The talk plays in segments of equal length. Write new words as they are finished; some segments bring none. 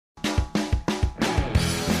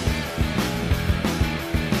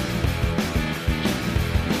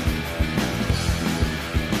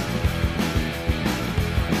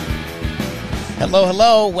Hello,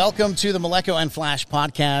 hello. Welcome to the Maleko and Flash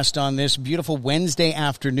podcast on this beautiful Wednesday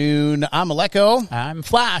afternoon. I'm Maleko. I'm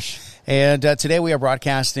Flash. And today we are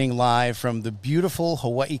broadcasting live from the beautiful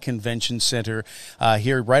Hawaiʻi Convention Center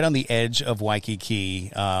here right on the edge of Waikiki,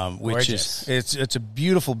 which Gorgeous. is it's a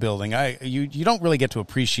beautiful building. You don't really get to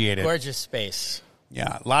appreciate it. Gorgeous space.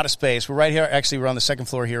 Yeah, a lot of space. We're right here. Actually, we're on the second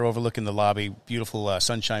floor here overlooking the lobby. Beautiful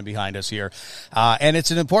sunshine behind us here. And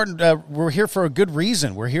it's an important, we're here for a good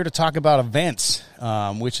reason. We're here to talk about events,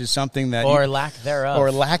 which is something that... Or lack thereof. Or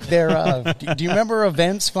lack thereof. Do you remember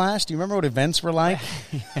events, Flash? Do you remember what events were like?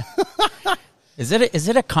 Is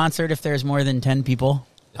it a concert if there's more than 10 people?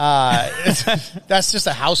 That's just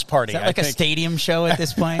a house party. Is that like a stadium show at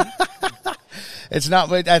this point? It's not,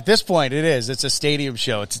 but at this point it is. It's a stadium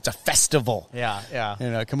show. It's a festival.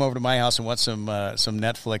 Yeah. Come over to my house and watch some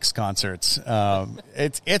Netflix concerts.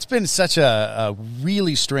 It's been such a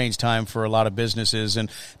really strange time for a lot of businesses,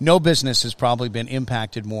 and no business has probably been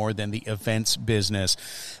impacted more than the events business.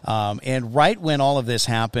 And right when all of this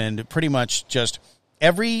happened, pretty much just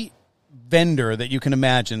every vendor that you can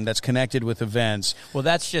imagine that's connected with events. Well,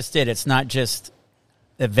 that's just it. It's not just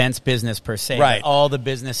events business per se, right? All the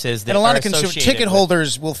businesses that and a lot are of consumer associated ticket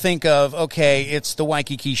holders will think of, okay, it's the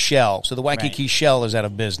Waikiki Shell, so the Waikiki Shell is out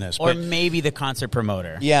of business, or maybe the concert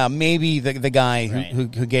promoter. Yeah, maybe the guy who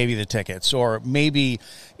gave you the tickets, or maybe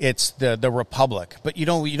it's the Republic. But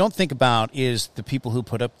what you don't think about is the people who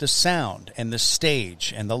put up the sound and the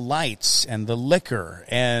stage and the lights and the liquor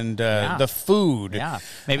and the food. Yeah,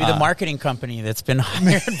 maybe the marketing company that's been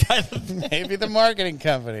hired by maybe the marketing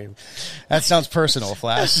company. That sounds personal,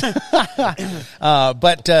 Flash.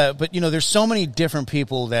 But there's so many different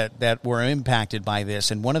people that were impacted by this,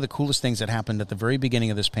 and one of the coolest things that happened at the very beginning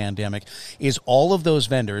of this pandemic is all of those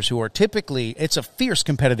vendors who are typically, it's a fierce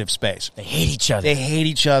competitive space. They hate each other. They hate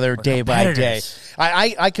each other day by day.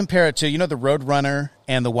 I compare it to, the Roadrunner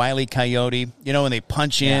and the Wile E. Coyote, when they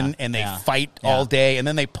punch in and they fight all day, and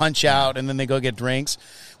then they punch out, and then they go get drinks.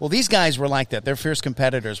 Well, these guys were like that. They're fierce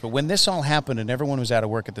competitors. But when this all happened and everyone was out of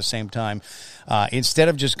work at the same time, instead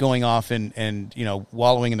of just going off and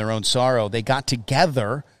wallowing in their own sorrow, they got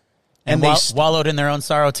together. And they wallowed in their own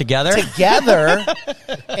sorrow together?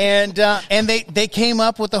 And they came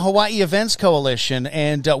up with the Hawaiʻi Events Coalition.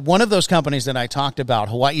 And one of those companies that I talked about,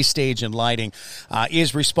 Hawaiʻi Stage and Lighting,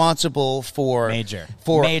 is responsible for Major.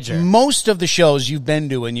 most of the shows you've been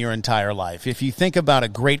to in your entire life. If you think about a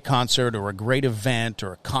great concert or a great event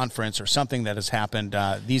or a conference or something that has happened,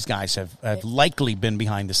 these guys have likely been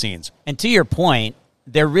behind the scenes. And to your point,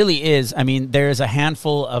 there really is, there's a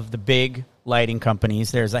handful of the big lighting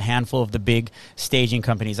companies. There's a handful of the big staging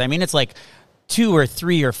companies. It's like 2 or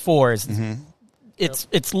 3 or 4.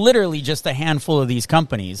 It's literally just a handful of these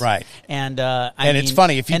companies, right? And it's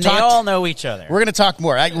funny if you they all know each other. We're going to talk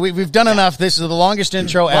more. We've done enough. This is the longest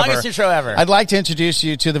intro ever. Longest intro ever. I'd like to introduce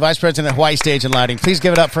you to the Vice President of Hawaiʻi Stage and Lighting. Please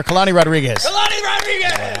give it up for Kalani Rodrigues. Kalani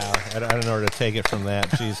Rodrigues. Wow, I don't know where to take it from that.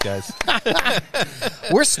 Jeez, guys.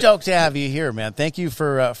 We're stoked to have you here, man. Thank you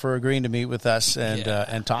for agreeing to meet with us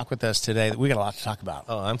and talk with us today. We got a lot to talk about.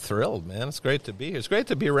 Oh, I'm thrilled, man. It's great to be here. It's great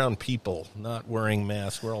to be around people not wearing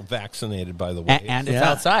masks. We're all vaccinated, by the way, and it's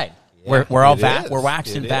outside. Yeah, we're all we're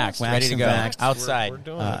waxed and vaxxed, ready to go. Outside. We're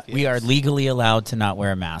doing it, yes. We are legally allowed to not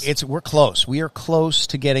wear a mask. We're close. We are close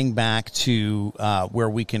to getting back to where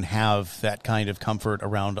we can have that kind of comfort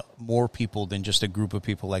around more people than just a group of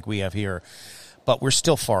people like we have here. But we're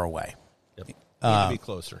still far away. Yep. Need to be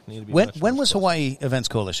closer. When was Hawaiʻi Events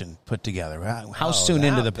Coalition put together? How soon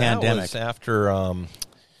into the pandemic? That was after...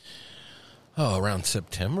 around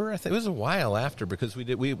September, I think. It was a while after, because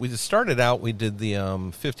we started out, we did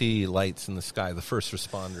the 50 lights in the sky, the first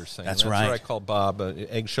responders thing. That's right. That's what I call Bob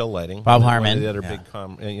Eggshell Lighting. Bob Harmon. One of the other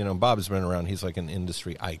big, Bob's been around. He's like an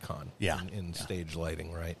industry icon in stage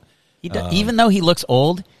lighting, right? Even though he looks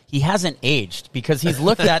old, he hasn't aged, because he's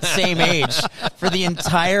looked that same age for the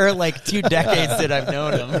entire 2 decades that I've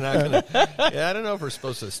known him. I don't know if we're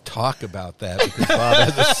supposed to talk about that, because Bob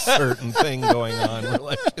has a certain thing going on. We're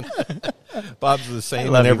like, Bob's the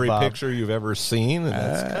same in every picture you've ever seen, and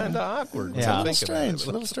that's kind of awkward. Yeah, a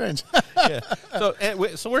little strange.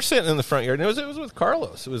 So we're sitting in the front yard, and it was with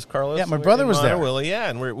Carlos. It was Carlos. Yeah, my brother was there. Willie,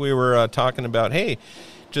 and we were talking about, hey,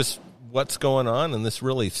 just what's going on, and this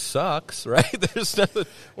really sucks, right? There's nothing.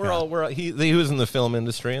 He was in the film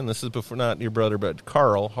industry, and this is before, not your brother, but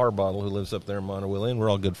Carl Harbottle, who lives up there in Monowilly, and we're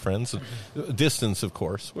all good friends. Distance, of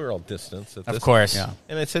course. We're all distance at this. Of course. Yeah.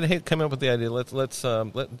 And I said, hey, come up with the idea.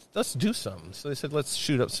 Let's do something. So they said, let's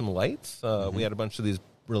shoot up some lights. We had a bunch of these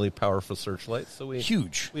really powerful searchlights. So we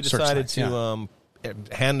decided to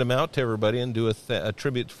hand them out to everybody and do a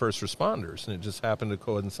tribute to first responders, and it just happened to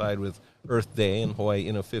coincide with Earth Day in Hawaii,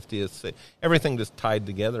 50th. Everything just tied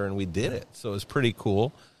together, and we did it. So it was pretty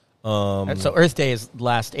cool. So Earth Day is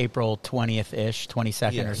last April 20th-ish,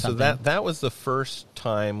 22nd or something. So that was the first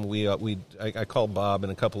time I called Bob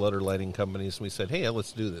and a couple other lighting companies, and we said, hey,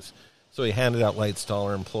 let's do this. So he handed out lights to all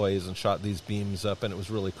our employees and shot these beams up, and it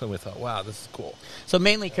was really cool. We thought, wow, this is cool. So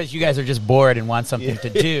mainly because you guys are just bored and want something to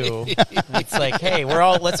do. It's like, hey,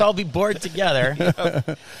 let's all be bored together.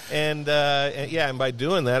 Yep. And by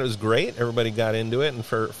doing that, it was great. Everybody got into it, and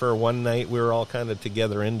for one night, we were all kind of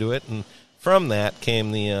together into it. And from that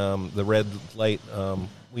came the red light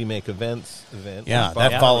We Make Events event. Yeah,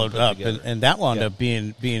 that followed up, and that wound up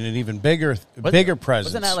being an even bigger presence.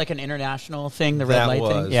 Wasn't that like an international thing? The red light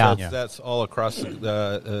thing. Yeah, that's all across. It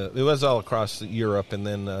was all across Europe, and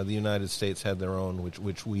then the United States had their own,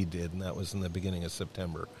 which we did, and that was in the beginning of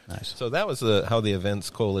September. Nice. So that was how the Events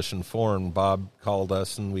Coalition formed. Bob called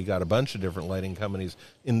us, and we got a bunch of different lighting companies,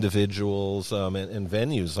 individuals, and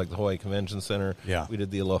venues like the Hawaii Convention Center. Yeah, we did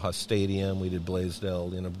the Aloha Stadium. We did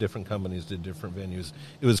Blaisdell. Different companies did different venues.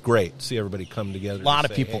 It was great to see everybody come together. A lot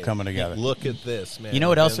of people coming together. Look at this, man. You know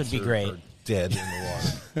what else would be great? Dead in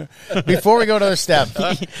the water. Before we go to the step,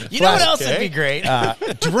 you know what else would be great?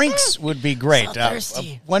 Drinks would be great. So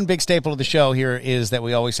thirsty. One big staple of the show here is that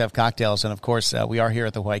we always have cocktails, and of course, we are here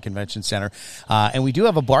at the Hawaii Convention Center, and we do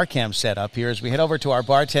have a bar cam set up here as we head over to our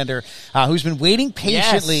bartender, who's been waiting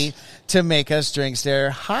patiently to make us drinks.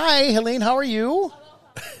 There, hi, Helene, how are you?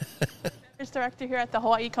 Director here at the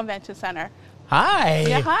Hawaii Convention Center. Hi.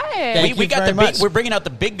 Yeah, hi. We got much. We're bringing out the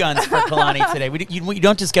big guns for Kalani today. We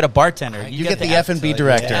don't just get a bartender. You get the F&B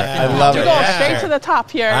director. I love it. Go straight to the top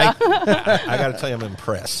here. I got to tell you, I'm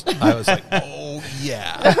impressed. I was like, oh,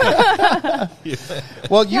 yeah.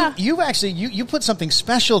 Well, you actually you put something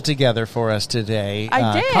special together for us today.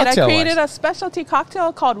 I did. I created a specialty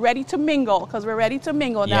cocktail called Ready to Mingle, because we're ready to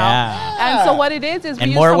mingle now. Yeah. And so what it is we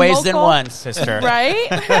in use more some ways local, than one, sister. Right?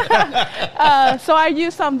 So I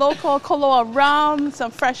use some local Koloa rum,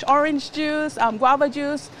 some fresh orange juice, guava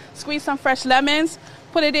juice, squeeze some fresh lemons,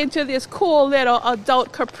 put it into this cool little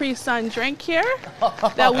adult Capri Sun drink here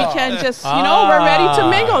that we can just, we're ready to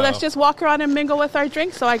mingle. Let's just walk around and mingle with our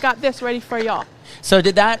drink. So I got this ready for y'all. So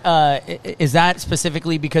is that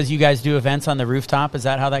specifically because you guys do events on the rooftop? Is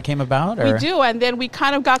that how that came about? Or? We do, and then we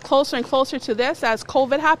kind of got closer and closer to this as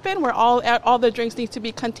COVID happened, where all the drinks need to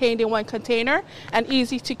be contained in one container and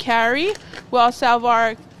easy to carry. We also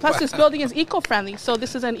have plus this building is eco-friendly, so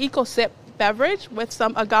this is an eco-sip beverage with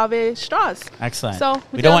some agave straws. Excellent. So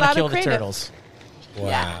we don't want to kill the turtles. Wow.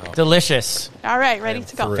 Yeah. Delicious. All right, ready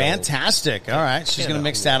to go. Thrilled. Fantastic. All right, she's going to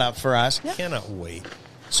mix that up for us. Yep. Cannot wait.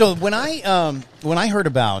 So when I heard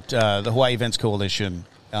about the Hawaiʻi Events Coalition,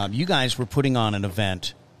 you guys were putting on an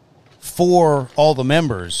event for all the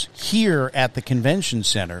members here at the convention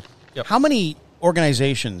center. Yep. How many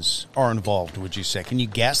organizations are involved, would you say? Can you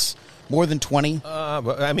guess? More than 20?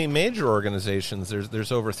 Major organizations.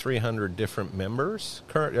 There's over 300 different members,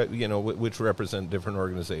 which represent different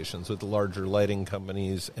organizations with the larger lighting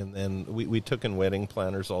companies, and then we took in wedding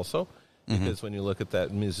planners also. Because when you look at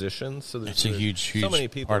that, musicians, so there's a huge so many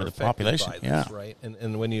people part of the population. By this, right?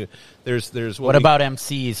 And when you there's what about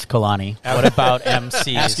MCs, Kalani? What about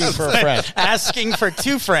MCs? Asking for a friend. Asking for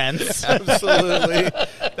two friends. Absolutely,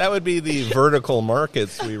 that would be the vertical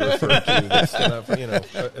markets we refer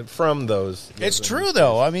to. From those. It's true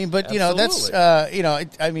though. I mean, but that's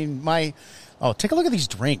Oh, take a look at these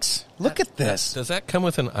drinks. Look at this. Does that come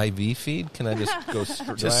with an IV feed? Can I just go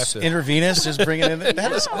straight? Just intravenous, just bring it in.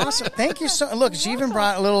 That is awesome. Thank you so. Look, she even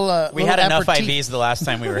brought a little. We had enough IVs the last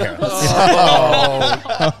time we were here.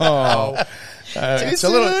 It's a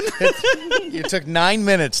little. You took 9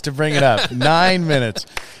 minutes to bring it up. 9 minutes.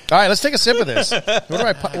 All right, let's take a sip of this. What do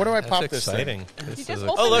I pop this thing?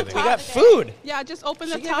 Oh, look, we got food. Yeah, just open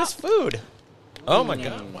the She top. gave us food. Oh my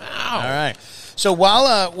God! Wow. All right. So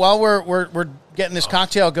while we're getting this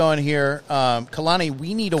cocktail going here, Kalani,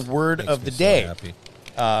 we need a word of the day.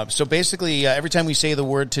 So basically, every time we say the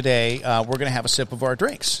word today, we're going to have a sip of our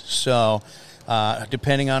drinks. So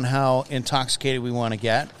depending on how intoxicated we want to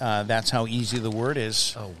get, that's how easy the word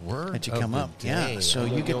is. A word that you come up. Yeah. So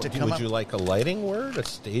you get to come up. Would you like a lighting word, a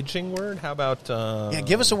staging word? How about?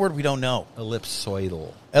 Give us a word we don't know.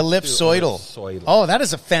 Ellipsoidal. Ellipsoidal. Oh, that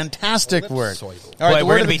is a fantastic word. All right,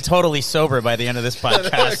 we're going to be totally sober by the end of this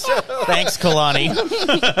podcast. Thanks, Kalani.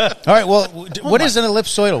 All right. Well, what is an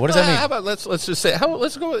ellipsoidal? What does that mean? How about let's just say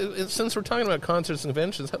let's go since we're talking about concerts and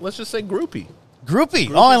conventions. Let's just say groupie. Groupie.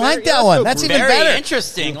 Oh, I like that one. That's even Very better.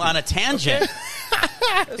 interesting on a tangent.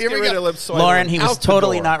 Here we go. Lauren, he was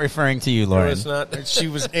totally not referring to you, Lauren. It's not. She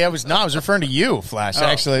was. I was not. I was referring to you, Flash.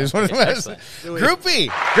 Actually, is what it was. Groupie.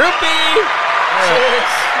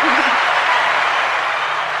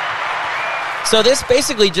 So this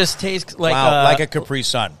basically just tastes like like a Capri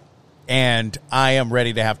Sun, and I am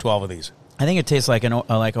ready to have 12 of these. I think it tastes like a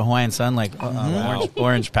Hawaiian Sun, like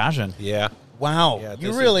orange passion. Yeah. Wow. Yeah, you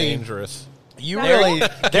this really is dangerous. You really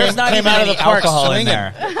there's not came even out of any the park alcohol swinging. in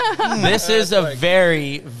there. This is a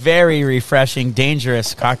very, very refreshing,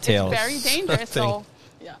 dangerous cocktail. Very dangerous. So,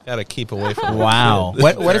 yeah. Got to keep away from. Wow.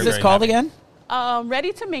 What is this called again?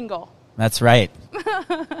 Ready to mingle. That's right.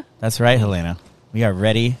 That's right, Helena. We are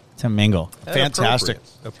ready to mingle. Fantastic.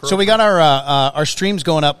 So we got our streams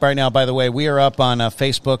going up right now, by the way. We are up on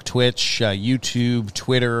Facebook, Twitch, YouTube,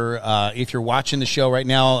 Twitter. If you're watching the show right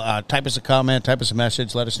now, type us a comment, type us a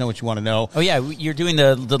message. Let us know what you want to know. Oh, yeah. You're doing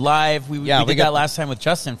the live. We did that last time with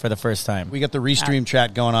Justin for the first time. We got the restream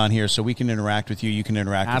chat going on here, so we can interact with you. You can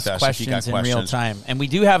interact with us. Ask questions if you got in questions. real time. And we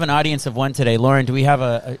do have an audience of one today. Lauren, do we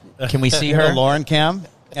have can we see her? Lauren Cam?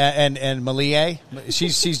 And Malie,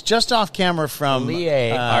 she's just off camera from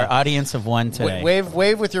Malie, our audience of one today.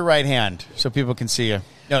 Wave with your right hand so people can see you.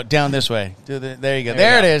 No, down this way. There you go.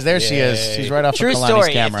 There it is. There she is. She's right off True of Kalani's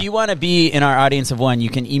story. camera. If you want to be in our audience of one, you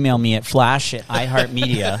can email me at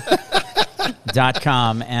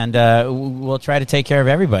flash@iheartmedia.com, and we'll try to take care of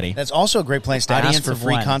everybody. That's also a great place to Audience ask for of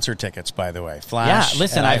free one. concert tickets, by the way. Flash. Yeah,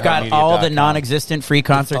 listen, I've got all the non-existent free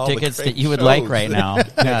concert all the tickets great that you would shows like right now.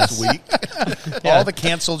 next week. All the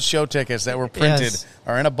canceled show tickets that were printed Yes.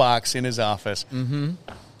 are in a box in his office. Mm-hmm.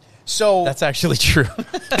 So That's actually true.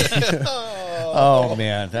 oh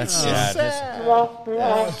man, that's sad.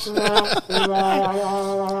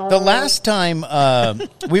 The last time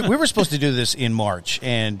we were supposed to do this in March,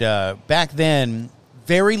 and back then,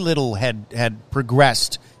 very little had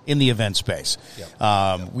progressed in the event space.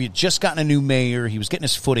 We had just gotten a new mayor. He was getting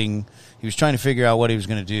his footing. He was trying to figure out what he was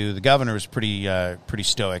going to do. The governor was pretty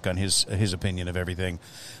stoic on his opinion of everything.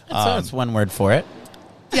 That's one word for it.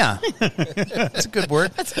 Yeah, that's a good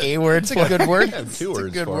word. That's a word. It's a good word. Two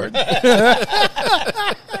words. Good word. They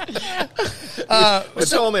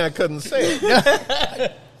told me I couldn't say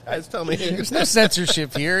it. Guys tell me There's no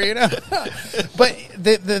censorship here, you know. But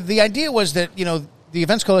the idea was that, you know, the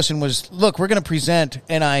Events Coalition was, look, we're going to present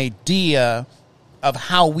an idea of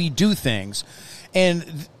how we do things.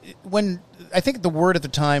 And when I think the word at the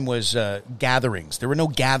time was gatherings. There were no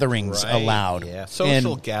gatherings allowed. Yeah,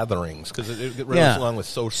 social gatherings, because it runs along with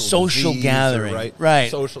social gathering,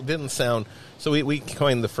 right? Social didn't sound. So we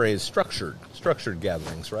coined the phrase structured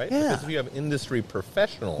gatherings, right? Yeah. Because if you have industry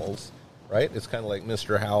professionals, right, it's kind of like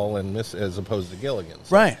Mr. Howell and as opposed to Gilligan's,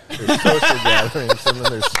 so Right. There's social gatherings and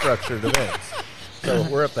then there's structured events. So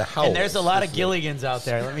we're at the Howells. And there's a lot of Gilligans out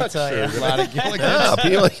there, let me tell you. A lot of Gilligans. Yeah,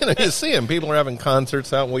 people, you see them. People are having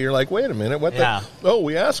concerts out. Well, you're like, wait a minute, what Yeah. the? Oh,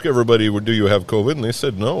 we asked everybody, do you have COVID? And they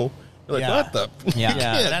said no. You're like, what the?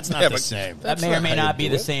 Yeah. That's not the same. That may or may not be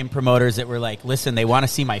the same promoters that were like, listen, they want to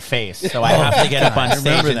see my face, so I have to get up on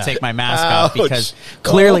stage and take my mask off because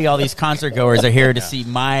clearly all these concert goers are here to see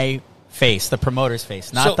my face, the promoter's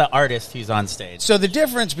face, not the artist who's on stage. So the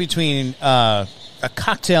difference between a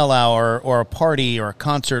cocktail hour or a party or a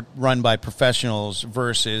concert run by professionals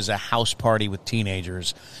versus a house party with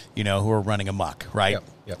teenagers, you know, who are running amok, right?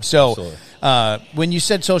 Yep, so when you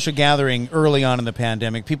said social gathering early on in the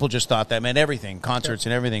pandemic, people just thought that meant everything, concerts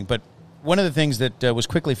and everything. But one of the things that was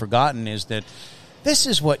quickly forgotten is that this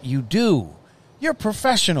is what you do. You're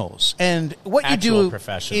professionals, and what Actual you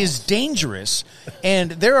do is dangerous, and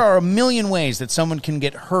there are a million ways that someone can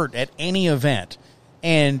get hurt at any event,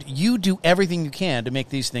 and you do everything you can to make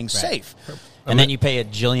these things safe. And then you pay $1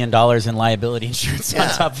 jillion in liability insurance on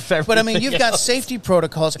top of everything. But, I mean, you've got safety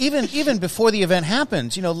protocols. Even before the event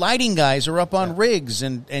happens, you know, lighting guys are up on rigs,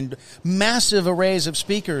 and massive arrays of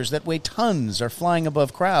speakers that weigh tons are flying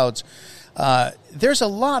above crowds. There's a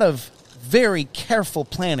lot of very careful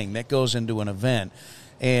planning that goes into an event.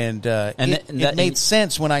 And it made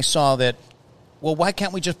sense when I saw that, well, why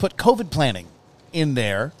can't we just put COVID planning in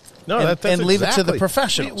there and leave it to the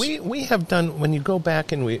professionals? We have done, when you go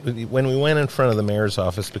back and when we went in front of the mayor's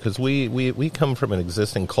office, because we come from an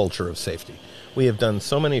existing culture of safety. We have done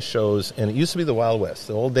so many shows, and it used to be the Wild West.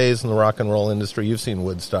 The old days in the rock and roll industry, you've seen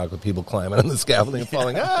Woodstock with people climbing on the scaffolding and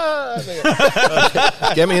falling.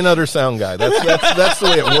 Get me another sound guy. That's the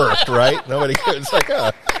way it worked, right? Nobody could. It's like,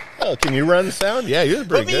 oh, can you run sound? Yeah, you're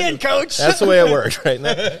pretty good. Put me in, coach. That's the way it worked, right?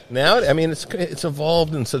 Now, I mean, it's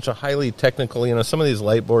evolved in such a highly technical, you know, some of these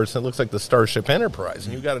light boards, it looks like the Starship Enterprise,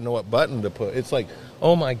 and you've got to know what button to put. It's like,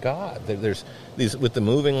 oh, my God. There's with the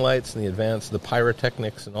moving lights and the advanced, the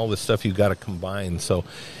pyrotechnics and all this stuff you got to combine. So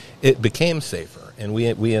it became safer, and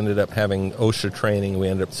we ended up having OSHA training.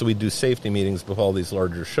 So we do safety meetings with all these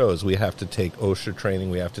larger shows. We have to take OSHA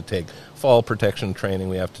training. We have to take fall protection training.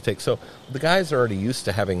 We have to take. So the guys are already used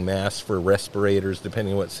to having masks for respirators,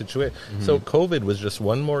 depending on what situation. Mm-hmm. So COVID was just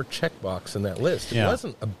one more checkbox in that list. It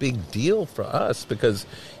wasn't a big deal for us because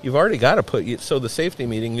you've already got to put. So the safety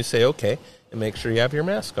meeting, you say, okay, and make sure you have your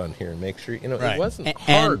mask on here, and make sure it wasn't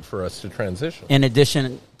hard for us to transition. In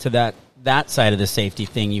addition to that side of the safety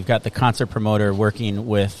thing, you've got the concert promoter working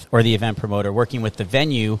with, or the event promoter working with the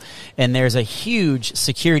venue, and there's a huge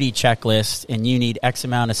security checklist, and you need X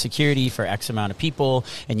amount of security for X amount of people,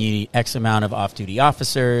 and you need X amount of off-duty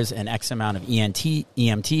officers, and X amount of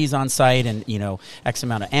EMTs on site, and, X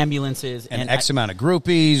amount of ambulances. And X amount of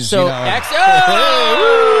groupies. So,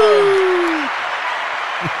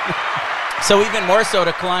 So even more so,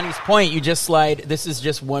 to Kalani's point, you just slide, this is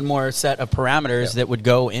just one more set of parameters that would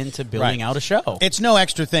go into building out a show. It's no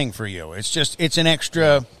extra thing for you. It's an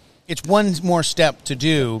extra, it's one more step to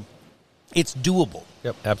do. It's doable.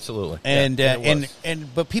 Yep, absolutely.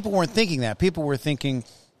 But people weren't thinking that. People were thinking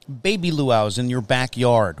baby luau's in your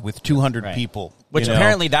backyard with 200 people. Which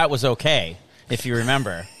apparently that was okay. If you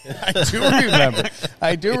remember.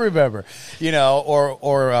 I do remember.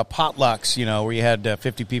 Or potlucks, where you had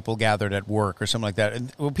 50 people gathered at work or something like that.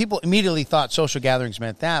 And people immediately thought social gatherings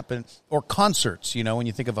meant that, or concerts, when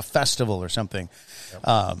you think of a festival or something.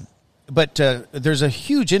 Yep. But there's a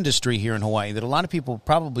huge industry here in Hawaii that a lot of people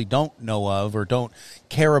probably don't know of or don't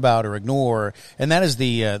care about or ignore, and that is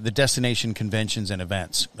the destination conventions and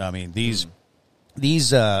events. I mean, these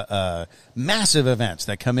massive events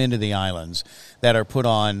that come into the islands that are put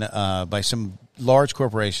on by some large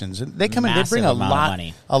corporations, and they come in, they bring a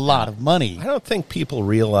lot of money. I don't think people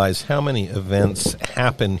realize how many events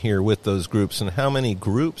happen here with those groups, and how many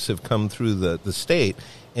groups have come through the state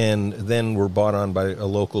and then were bought on by a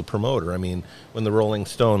local promoter. I mean, when the Rolling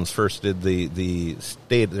Stones first did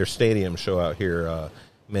their stadium show out here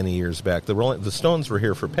many years back, the Stones were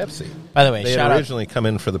here for Pepsi. By the way, they had originally come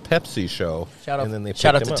in for the Pepsi show, and then they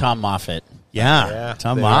shout out to Tom Moffat. Yeah,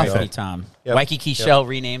 Tom Moffat. Tom. Yep. Waikiki Shell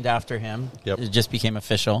renamed after him. Yep. It just became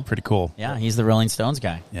official. Pretty cool. Yeah, he's the Rolling Stones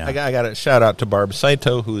guy. Yeah. I got a shout out to Barb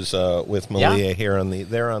Saito, who's with Malia here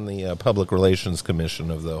they're on the Public Relations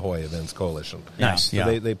Commission of the Hawaiʻi Events Coalition. Nice.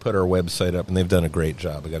 So they put our website up, and they've done a great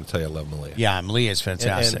job. I got to tell you, I love Malia. Yeah, Malia's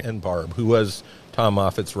fantastic. And Barb, who was Tom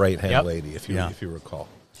Moffat's right-hand lady, if you recall.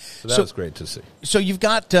 So that was great to see. So you've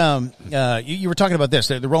got, you were talking about this.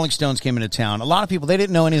 The Rolling Stones came into town. A lot of people, they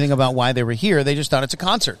didn't know anything about why they were here. They just thought it's a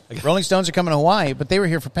concert. Rolling Stones are coming to Hawaii, but they were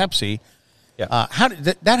here for Pepsi. Yeah.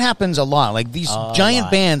 That happens a lot. Like these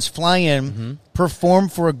giant bands fly in, perform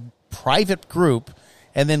for a private group,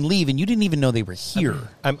 and then leave, and you didn't even know they were here.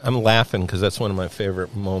 I'm laughing because that's one of my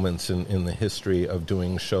favorite moments in the history of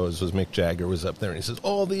doing shows. Was Mick Jagger was up there, and he says,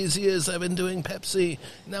 all these years I've been doing Pepsi,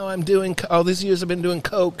 now I'm doing, all these years I've been doing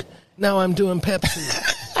Coke, now I'm doing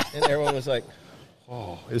Pepsi. And everyone was like,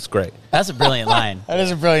 oh, it's great. That's a brilliant line. That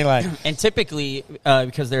is a brilliant line. And typically,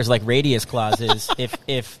 because there's like radius clauses,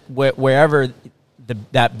 if wherever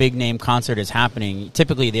that big name concert is happening,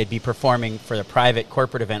 typically they'd be performing for the private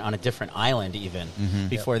corporate event on a different island even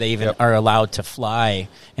before they even are allowed to fly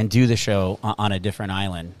and do the show on a different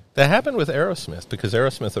island. That happened with Aerosmith, because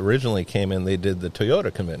Aerosmith originally came in, they did the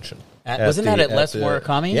Toyota convention. Wasn't that at Les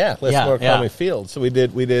Murakami? Yeah, Les Murakami Field. So we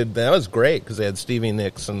did, that was great, because they had Stevie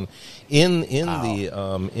Nicks, and in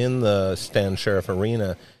the Stan Sheriff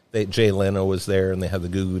Arena, Jay Leno was there, and they had the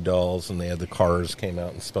Goo Goo Dolls, and they had the cars came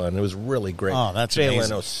out and spun. It was really great. Oh, that's Jay amazing.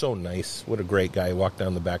 Leno's so nice. What a great guy. He walked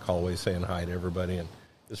down the back hallway saying hi to everybody, and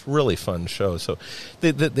it's really fun show. So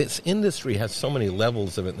this industry has so many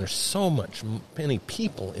levels of it, and there's many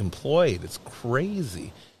people employed. It's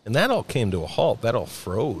crazy. And that all came to a halt. That all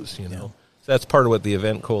froze, you know. So that's part of what the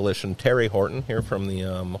Event Coalition, Terry Horton here from the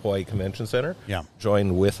Hawaii Convention Center,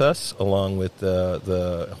 joined with us, along with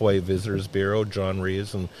the Hawaii Visitors Bureau, John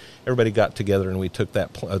Reeves, and everybody got together, and we took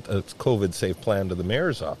that COVID-safe plan to the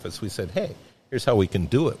mayor's office. We said, hey, here's how we can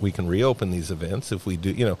do it. We can reopen these events if we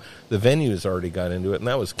do, the venues already got into it, and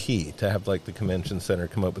that was key, to have like the convention center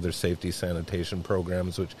come up with their safety sanitation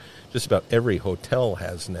programs, which just about every hotel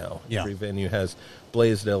has now. Yeah. Every venue has.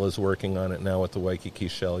 Blaisdell is working on it now with the Waikiki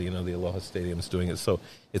Shell, the Aloha Stadium's doing it. So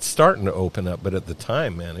it's starting to open up, but at the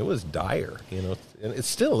time, man, it was dire, and it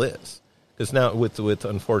still is. Because now with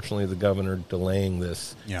unfortunately the governor delaying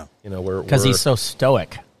this, because he's so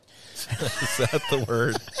stoic. Is that the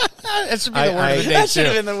word? That should be the word of the day. That should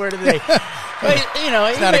have been the word of the day. But,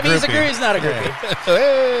 maybe he's not a groupie.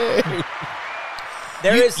 Hey.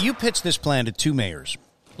 You pitched this plan to 2 mayors,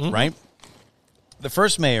 right? The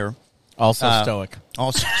first mayor, also stoic.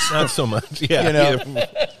 Also, not so much. Yeah. You know,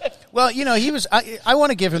 well, you know, he was. I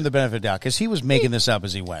want to give him the benefit of the doubt because he was making this up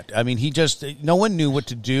as he went. I mean, no one knew what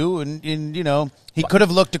to do, and you know, he could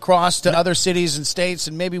have looked across to other cities and states,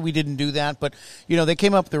 and maybe we didn't do that. But you know, they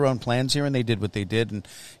came up with their own plans here, and they did what they did. And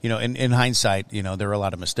you know, in hindsight, you know, there are a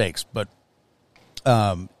lot of mistakes, but.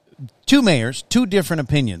 2 mayors, 2 different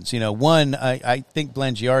opinions. You know, one, I think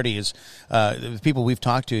Blangiardi is, the people we've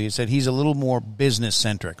talked to, he said he's a little more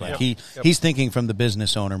business-centric. Like he's thinking from the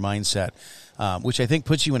business owner mindset, which I think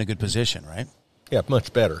puts you in a good position, right? Yeah,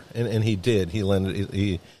 much better. And he did. He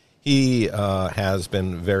has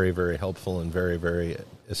been very, very helpful and very, very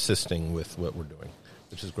assisting with what we're doing,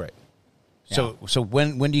 which is great. Yeah. So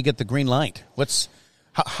when do you get the green light?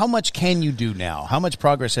 How much can you do now? How much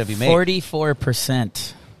progress have you made?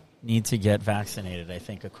 44% need to get vaccinated, I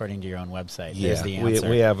think, according to your own website. Yeah, there's the answer.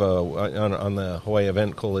 we have on the Hawaiʻi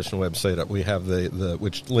Event Coalition website, we have the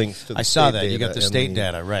which links to the I saw state that. data. You got the state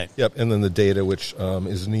data, right. Yep, and then the data which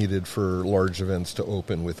is needed for large events to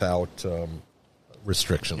open without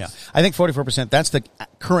restrictions. Yeah. I think 44%, that's the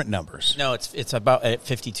current numbers. No, it's about at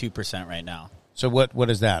 52% right now. So what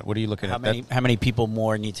is that? What are you looking at? How many people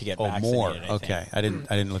more need to get vaccinated? More. Okay. I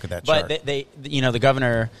didn't look at that chart. But they you know,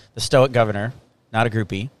 the stoic governor, not a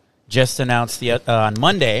groupie, just announced on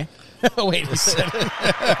Monday. Wait a second.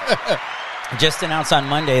 Just announced on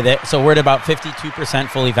Monday that we're at about 52%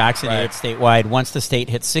 fully vaccinated statewide. Once the state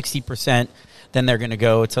hits 60%, then they're going to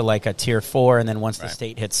go to like a tier 4, and then once the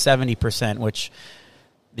state hits 70%, which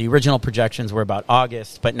the original projections were about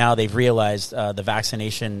August, but now they've realized the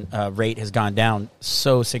vaccination rate has gone down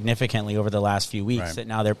so significantly over the last few weeks that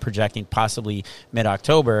now they're projecting possibly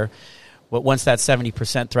mid-October. But once that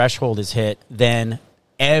 70% threshold is hit, then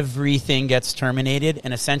everything gets terminated,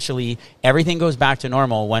 and essentially everything goes back to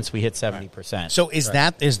normal once we hit 70%. So is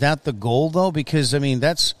that the goal, though? Because, I mean,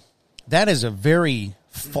 that is a very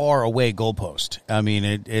far away goalpost. I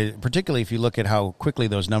mean, particularly if you look at how quickly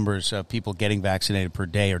those numbers of people getting vaccinated per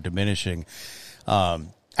day are diminishing.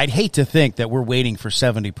 I'd hate to think that we're waiting for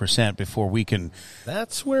 70% before we can.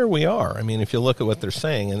 That's where we are. I mean, if you look at what they're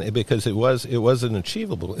saying, and because it wasn't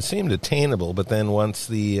achievable, it seemed attainable. But then once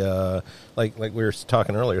the like we were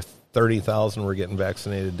talking earlier, 30,000 were getting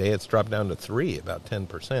vaccinated a day. It's dropped down to 3, about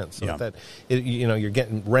 10%. So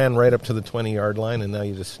you're ran right up to the 20-yard line, and now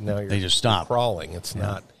you're stop crawling. It's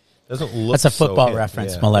not. Doesn't look. That's a football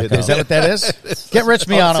reference, Maleko. Is that what that is? Get Rich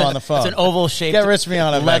Miano on the phone. It's an oval-shaped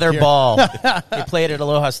leather ball. They play it at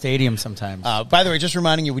Aloha Stadium sometimes. By the way, just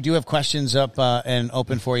reminding you, we do have questions up and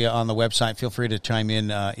open for you on the website. Feel free to chime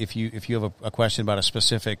in if you have a question about a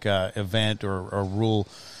specific event or rule.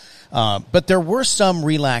 But there were some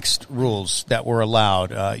relaxed rules that were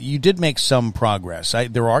allowed. You did make some progress.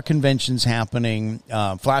 There are conventions happening.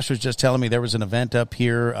 Flash was just telling me there was an event up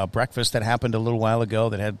here, a breakfast that happened a little while ago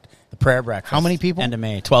that had the prayer breakfast. How many people? End of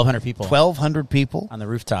May, 1,200 people. 1,200 people on the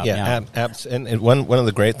rooftop. Yeah, and one of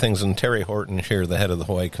the great things, and Terry Horton here, the head of the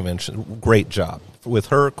Hawaii Convention, great job with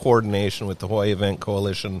her coordination with the Hawaiʻi Event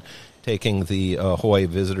Coalition, taking the Hawaii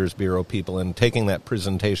Visitors Bureau people and taking that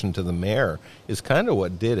presentation to the mayor is kind of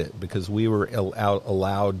what did it, because we were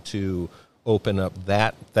allowed to open up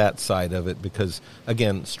that side of it, because,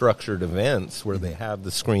 again, structured events where they have the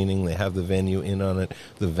screening, they have the venue in on it,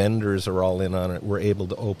 the vendors are all in on it, we're able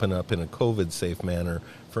to open up in a COVID-safe manner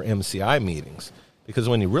for MCI meetings. Because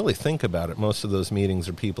when you really think about it, most of those meetings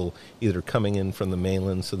are people either coming in from the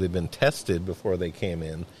mainland, so they've been tested before they came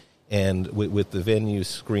in, and with the venue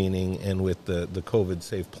screening and with the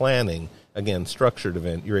COVID-safe planning, again, structured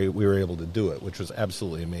event, we were able to do it, which was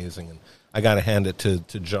absolutely amazing. And I got to hand it to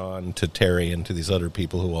John, to Terry, and to these other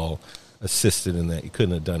people who all assisted in that. You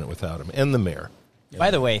couldn't have done it without him, and the mayor.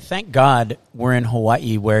 By the way, thank God we're in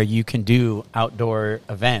Hawaii where you can do outdoor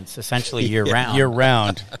events essentially year-round.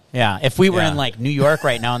 Year-round. Yeah. If we were in, like, New York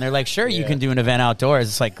right now and they're like, sure, you can do an event outdoors,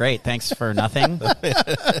 it's like, great, thanks for nothing.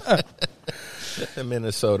 The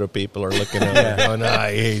Minnesota people are looking at me going,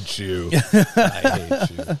 I hate you. I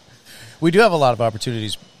hate you. We do have a lot of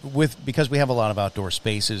opportunities because we have a lot of outdoor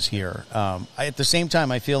spaces here. At the same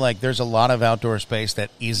time, I feel like there's a lot of outdoor space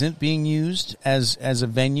that isn't being used as a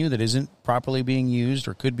venue, that isn't properly being used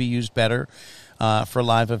or could be used better for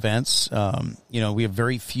live events. We have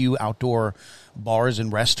very few outdoor bars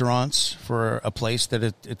and restaurants for a place that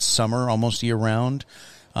it's summer almost year round.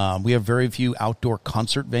 We have very few outdoor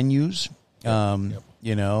concert venues.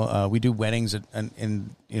 We do weddings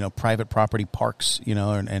in private property parks,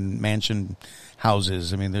 and mansion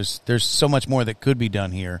houses. I mean, there's so much more that could be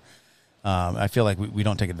done here. I feel like we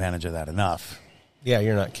don't take advantage of that enough. Yeah,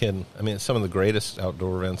 you're not kidding. I mean, some of the greatest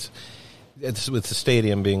outdoor events. It's with the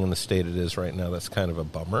stadium being in the state it is right now. That's kind of a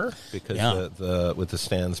bummer because with the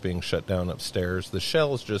stands being shut down upstairs, the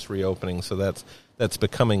shell's just reopening, so that's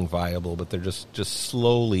becoming viable. But they're just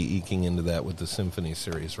slowly eking into that with the Symphony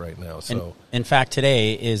Series right now. So, in fact,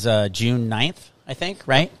 today is June 9th, I think,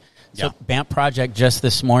 right? So BAMP Project just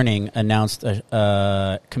this morning announced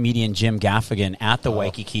comedian Jim Gaffigan at the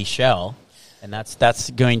Waikiki Shell, and that's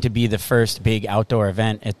going to be the first big outdoor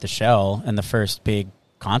event at the Shell and the first big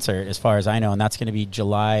concert, as far as I know, and that's going to be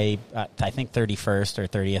July, I think 31st or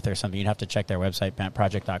 30th or something. You'd have to check their website,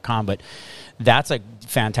 bampproject.com, but that's a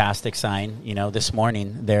fantastic sign. You know, this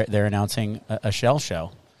morning they're announcing a Shell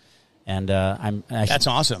show, and that's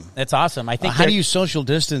awesome. It's awesome. I think. How do you social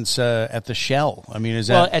distance at the Shell? I mean, is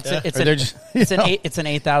that it's an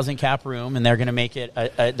 8,000 cap room, and they're going to make it.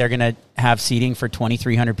 They're going to have seating for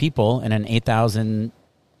 2,300 people in an 8,000.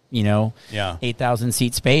 8,000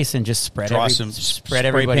 seat space, and just spread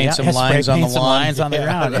everybody out. Some lines on the lawn. Some lines on the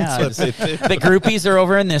ground. Yeah, the groupies are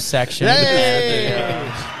over in this section. Hey!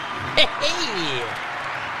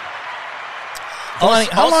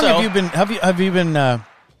 How long have you been? Have you been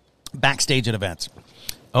backstage at events?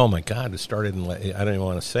 Oh my God! It started in. I don't even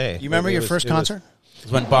want to say. You remember your first concert? It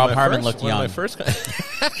was when Bob Harmon looked young. My first. Man.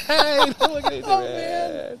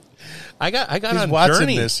 I got He's on watching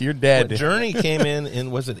Journey. This. You're dead. When Journey came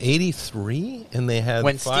in was it 83? And they had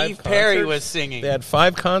when 5 Steve concerts. Perry was singing. They had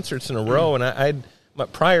 5 concerts in a row, and my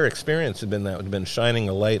prior experience had been shining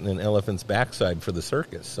a light in an elephant's backside for the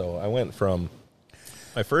circus. So I went from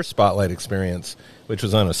my first spotlight experience, which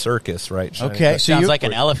was on a circus, right? Okay, sounds like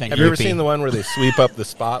an elephant. Have you ever seen the one where they sweep up the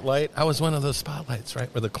spotlight? I was one of those spotlights,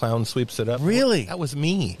 right, where the clown sweeps it up. Really? That was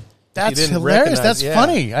me. That's hilarious. That's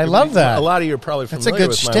funny. I love that. A lot of you are probably familiar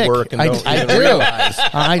with shtick. My work and I don't do. even realize.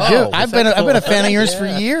 I do. I've been a fan of yours for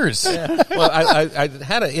years. Yeah. Well, I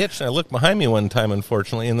had an itch, and I looked behind me one time,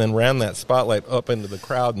 unfortunately, and then ran that spotlight up into the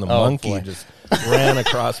crowd, and the monkey just ran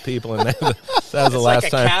across people, and that was the last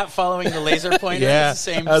time. Like a cat following the laser pointer. Yeah, it's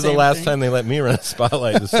the same, that was the last thing. time they let me run a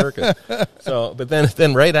spotlight at the circus. So, but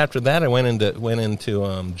then right after that, I went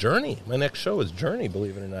into Journey. My next show was Journey,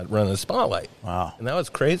 believe it or not, running a spotlight. Wow, and that was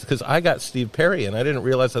crazy because I got Steve Perry, and I didn't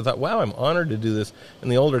realize. I thought, wow, I'm honored to do this. And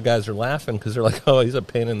the older guys are laughing because they're like, oh, he's a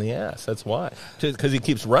pain in the ass. That's why, because he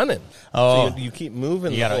keeps running. Oh, so you keep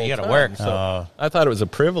moving. You got to time. work. So I thought it was a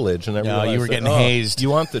privilege, and I realized you were getting hazed.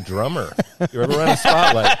 You want the drummer. You ever run a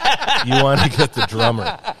spotlight? You want to get the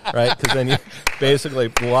drummer, right? Because then you basically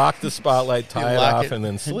block the spotlight, tie it off, and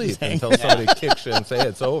then sleep until somebody kicks you and say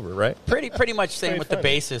it's over, right? Pretty much same with the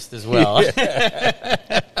bassist as well.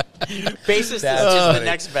 Bassist is just the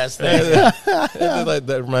next best thing.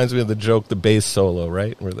 That reminds me of the joke, the bass solo,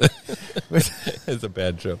 right? It's a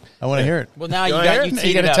bad joke. I want to hear it. Well, now you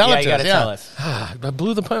teed it up. You got to tell us. I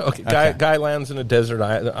blew the punch. Okay, guy lands in a desert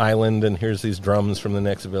island and hears these drums from the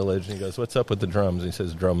next village, and he goes, "What's up with the drums?" And he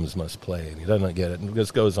says, "Drums must play," and he doesn't get it. And it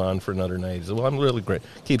just goes on for another night. He says, "Well, I'm really great."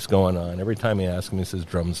 Keeps going on. Every time he asks him, he says,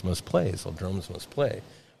 "Drums must play." So drums must play.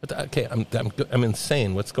 But okay, I'm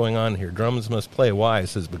insane. What's going on here? Drums must play. Why? He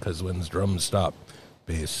says, because when drums stop,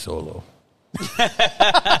 bass solo.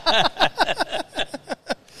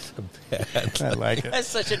 I like it. That's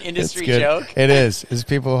such an industry joke. It is. As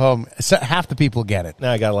people home, half the people get it.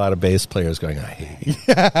 Now I got a lot of bass players going, I hate you.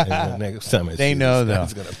 And the next time I they know though.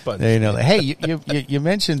 They know. Hey, you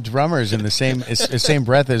mentioned drummers in the same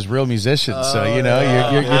breath as real musicians, so you know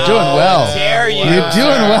you're doing well. How dare you? You're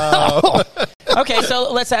doing well. Okay,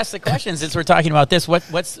 so let's ask the question since we're talking about this.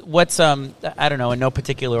 What's I don't know, in no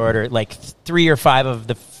particular order, like 3 or 5 of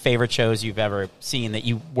the favorite shows you've ever seen that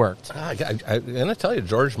you worked? I'm going to tell you,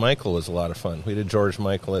 George Michael was a lot of fun. We did George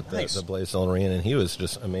Michael at the Blaisdell Arena, and he was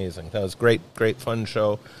just amazing. That was great fun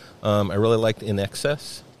show. I really liked In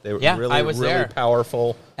Excess. They were really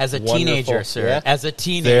powerful. As a teenager, sir. Yeah. As a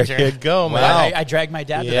teenager. There you go, man. Wow. I dragged my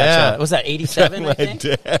dad to that show. Was that 87, I think?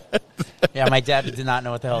 Dad. Yeah, my dad did not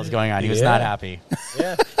know what the hell was going on. He was not happy.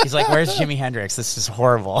 Yeah. He's like, where's Jimi Hendrix? This is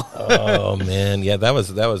horrible. Oh, man. Yeah, that was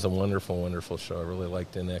a wonderful, wonderful show. I really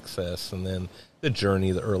liked In Excess. And then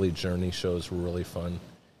the early Journey shows were really fun.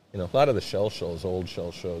 You know, a lot of the Shell shows, old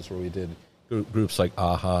Shell shows, where we did groups like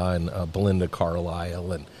Aha and Belinda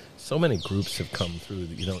Carlisle, and so many groups have come through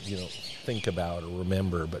that you don't think about or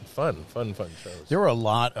remember, but fun shows. There were a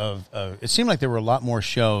lot of. It seemed like there were a lot more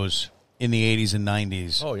shows in the 80s and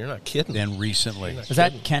 90s. Oh, you're not kidding. Than recently. Was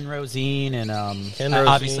that Ken Rosine and Ken Rosine,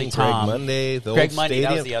 obviously Tom Greg Monday, Greg Monday,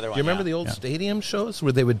 that was the other one. Do you remember the old stadium shows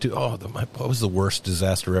where they would do? What was the worst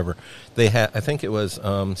disaster ever? They had, I think it was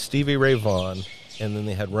Stevie Ray Vaughan and then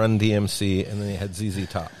they had Run DMC, and then they had ZZ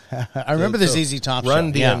Top. I remember the ZZ Top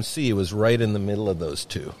Run show. DMC was right in the middle of those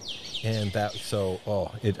two. And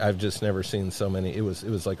I've just never seen so many. It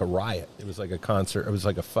was like a riot. It was like a concert. It was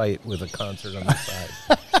like a fight with a concert on the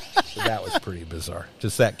side. So that was pretty bizarre.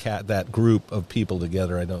 Just that group of people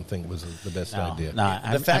together, I don't think was the best idea.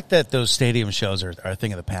 The fact that those stadium shows are a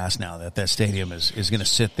thing of the past now, that stadium is going to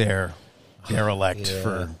sit there derelict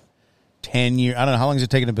for 10 years. I don't know, how long is it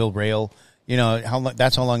taking to build rail? You know, how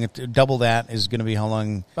long double that is going to be how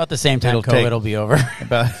long. About the same time COVID will be over.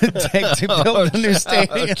 Take to build a new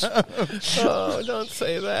stadium. Oh, don't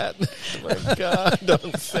say that. Oh my God,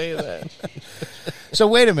 don't say that. So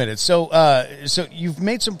wait a minute. So you've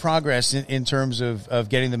made some progress in terms of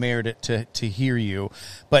getting the mayor to hear you.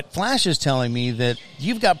 But Flash is telling me that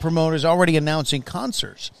you've got promoters already announcing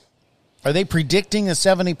concerts. Are they predicting a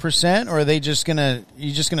 70%, or are they just gonna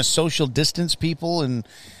social distance people and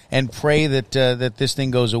pray that this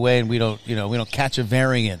thing goes away and we don't catch a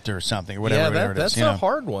variant or something or whatever? Yeah, that's a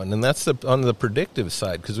hard one, and that's on the predictive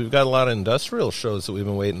side, because we've got a lot of industrial shows that we've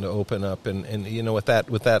been waiting to open up, and you know, with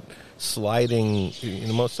that sliding, you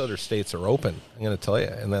know, most other states are open. I'm going to tell you,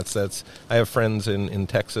 and that's. I have friends in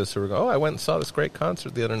Texas who go, I went and saw this great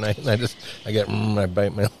concert the other night, and I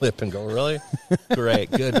bite my lip and go, really? Great,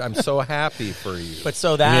 good. I'm so happy for you. But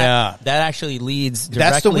so that actually leads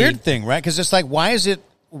directly. That's the weird thing, right? Because it's like, why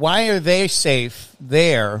are they safe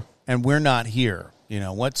there and we're not here? You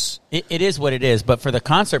know, it is what it is. But for the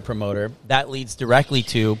concert promoter, that leads directly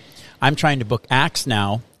to, I'm trying to book acts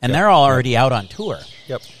now, and they're all already out on tour.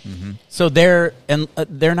 Yep. Mm-hmm. So they're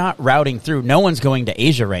not routing through. No one's going to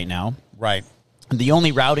Asia right now. Right. The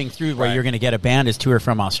only routing through where you're going to get a band is tour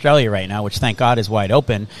from Australia right now, which thank God is wide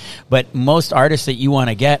open. But most artists that you want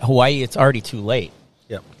to get, Hawaii, it's already too late.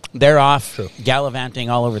 Yep. They're off gallivanting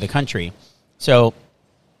all over the country. So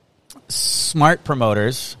smart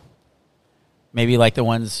promoters, maybe like the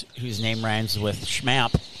ones whose name rhymes with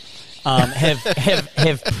schmamp, has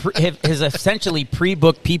essentially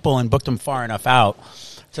pre-booked people and booked them far enough out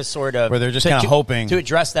to sort of, where they're just kind of hoping to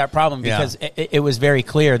address that problem, because it was very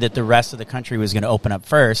clear that the rest of the country was going to open up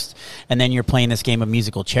first, and then you're playing this game of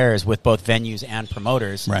musical chairs with both venues and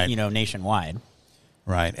promoters, nationwide.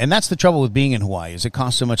 Right, and that's the trouble with being in Hawaii, is it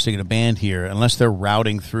costs so much to get a band here, unless they're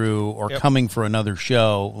routing through or coming for another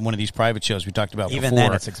show, one of these private shows we talked about before. Even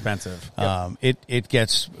then, it's expensive. It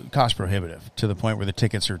gets cost prohibitive to the point where the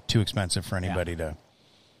tickets are too expensive for anybody to...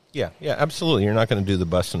 Yeah, absolutely. You're not going to do the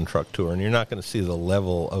bus and truck tour, and you're not going to see the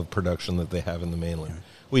level of production that they have in the mainland.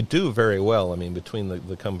 We do very well, I mean, between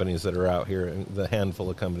the companies that are out here, the handful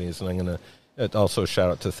of companies, and I'm going to also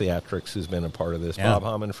shout out to Theatrics, who's been a part of this. Yeah. Bob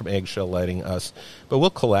Hammond from Eggshell Lighting, us. But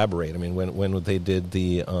we'll collaborate. I mean, when they did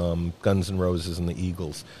the Guns N' Roses and the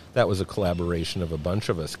Eagles, that was a collaboration of a bunch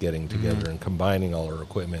of us getting together and combining all our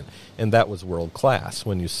equipment. And that was world class.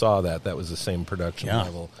 When you saw that was the same production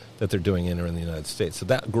level that they're doing in the United States. So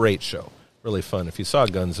that great show. Really fun. If you saw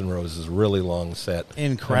Guns N' Roses, really long set.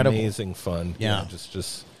 Incredible. Amazing fun. Yeah.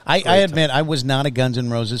 Just I admit I was not a Guns N'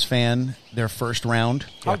 Roses fan their first round.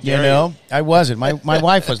 I wasn't. My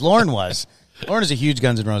wife was. Lauren was. Lauren is a huge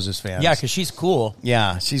Guns N' Roses fan. Yeah, because she's cool.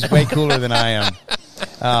 Yeah, she's way cooler than I am.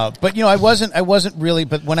 But I wasn't really.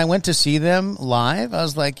 But when I went to see them live, I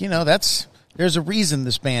was like, there's a reason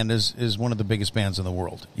this band is one of the biggest bands in the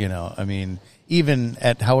world. I mean, even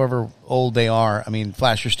at however old they are, I mean,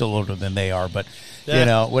 Flash, you're still older than they are, but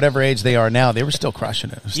whatever age they are now, they were still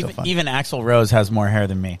crushing it. It was still fun. Even Axl Rose has more hair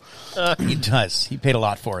than me. He does. He paid a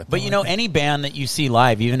lot for it. But any band that you see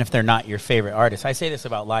live, even if they're not your favorite artist, I say this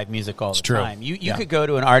about live music all the time. You could go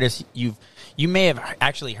to an artist you may have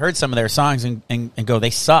actually heard some of their songs and go, they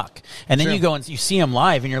suck. And then you go and you see them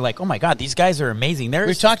live and you're like, oh my God, these guys are amazing.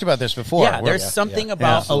 We've talked about this before. Yeah, there's something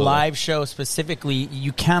about a live show specifically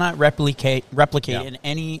you cannot replicate in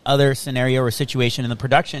any other scenario or situation. And the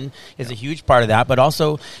production is a huge part of that. But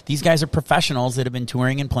also, these guys are professionals that have been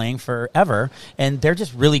touring and playing forever. And they're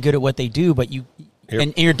just really good at what they do. But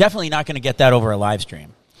you're definitely not going to get that over a live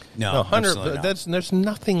stream. No, there's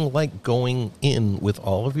nothing like going in with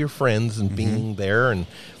all of your friends and being there and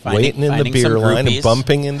waiting in the beer line and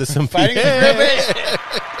bumping into some people.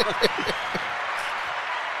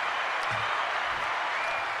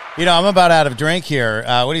 I'm about out of drink here.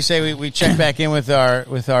 What do you say we check back in with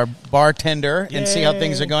our bartender and see how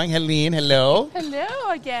things are going? Helene, hello.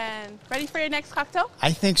 Hello again. Ready for your next cocktail?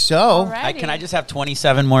 I think so. Can I just have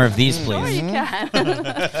 27 more of these, please? Sure, you can.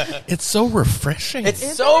 It's so refreshing.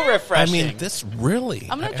 It's so refreshing. I mean, this really.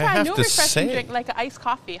 I'm going to try a new refreshing drink, like an iced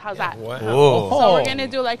coffee. How's that? Wow. So we're going to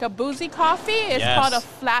do like a boozy coffee. It's called a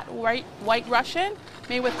flat white Russian,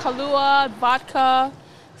 made with Kahlua, vodka,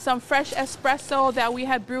 some fresh espresso that we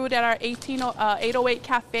had brewed at our 808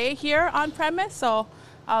 cafe here on premise. So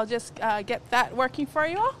I'll just get that working for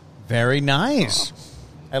you all. Very nice.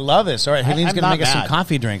 I love this. All right, Helene's going to make us some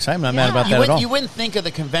coffee drinks. I'm not mad about that at all. You wouldn't think of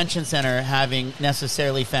the convention center having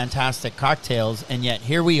necessarily fantastic cocktails, and yet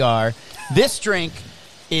here we are. This drink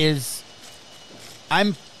is,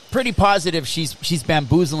 I'm pretty positive she's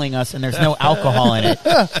bamboozling us, and there's no alcohol in it.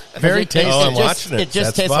 Very tasty. I'm watching it. It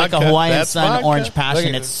just That's tastes like a vodka. Hawaiian That's Sun vodka. Orange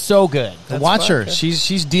Passion. It's so good. Watch her.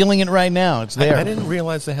 She's dealing it right now. It's there. I didn't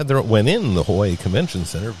realize they had their when in the Hawaii Convention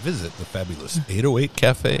Center. Visit the fabulous 808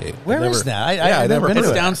 Cafe. Where is that? I never been heard to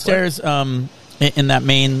of It's it. downstairs in that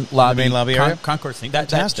main lobby, area? concourse thing. That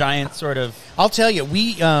Fantastic. giant sort of. I'll tell you,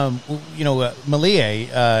 we, Malie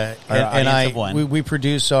and audience of one. we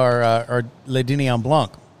produce our Le Dîner en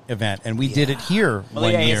Blanc event, and we did it here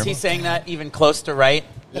one Malia, year. is he saying that even close to right?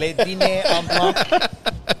 Le Dîner en Blanc.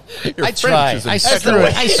 Your I French try. is I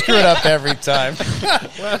impeccable. screw it up every time.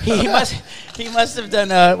 he must have done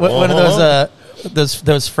one of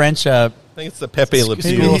those French I think it's the Pepe Le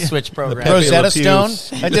school Pew. switch program. Pepe Rosetta Le Stone.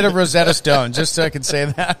 Pews. I did a Rosetta Stone just so I could say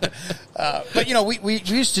that. But we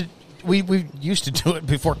used to do it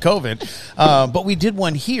before COVID, but we did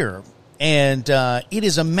one here, and it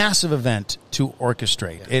is a massive event to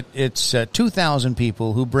orchestrate. It's 2,000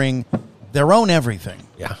 people who bring their own everything,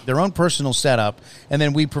 their own personal setup, and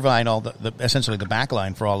then we provide all the essentially the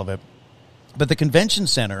backline for all of it. But the convention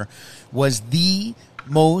center was the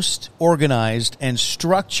most organized and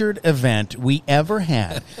structured event we ever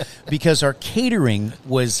had because our catering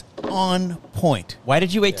was on point. Why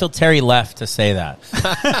did you wait till Terry left to say that?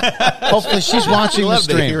 Hopefully she's watching the Love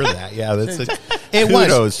to stream. hear that. Yeah, that's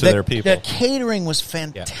Kudos to their people. The catering was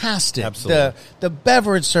fantastic. Yeah, absolutely. The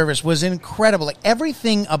beverage service was incredible. Like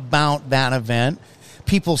everything about that event,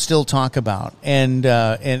 people still talk about, and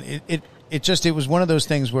it was one of those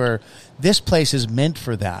things where this place is meant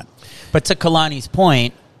for that. But to Kalani's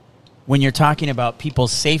point, when you're talking about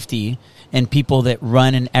people's safety and people that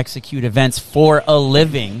run and execute events for a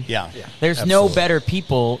living, there's no better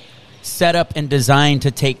people set up and designed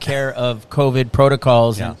to take care of COVID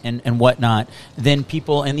protocols and whatnot than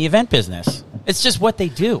people in the event business. It's just what they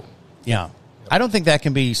do. Yeah. I don't think that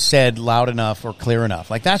can be said loud enough or clear enough.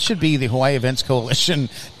 Like, that should be the Hawaiʻi Events Coalition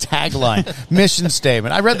tagline, mission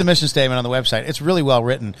statement. I read the mission statement on the website. It's really well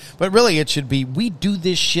written. But really, it should be, we do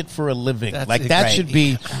this shit for a living. That should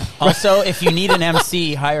be... Also, if you need an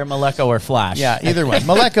MC, hire Maleko or Flash. Yeah, either way.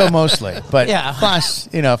 Maleko mostly. But Flash,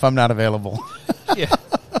 if I'm not available. Yeah.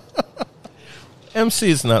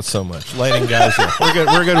 MC's not so much. Lighting guys, we're good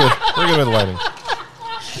with lighting.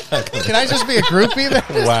 Can I just be a groupie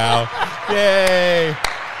then? Wow. Yay.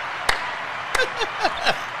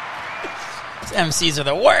 MCs are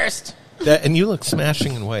the worst. And you look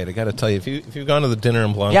smashing in white. I got to tell you, if you've gone to the dinner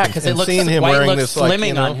in Blanc, because it looks seen him white wearing looks this,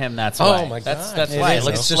 slimming on him. That's why. Oh my god, that's why it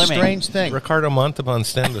looks It's a slimming. strange thing. Ricardo Montalban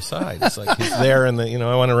stand aside. It's like he's there, and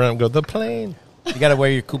I want to run and go the plane. You got to wear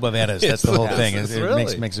your cubaveras. That's the whole thing. Yes, It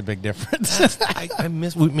really. makes a big difference. I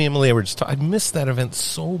miss. Me and Malia were just talking. I miss that event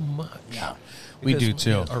so much. Yeah, we do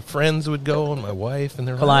too. Our friends would go, and my wife, and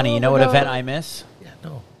they're Kalani, like, you know what event I miss? Yeah,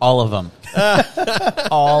 no. All of them.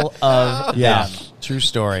 All of them. True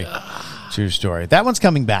story. True story. That one's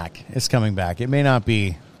coming back. It's coming back. It may not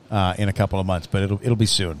be in a couple of months, but it'll be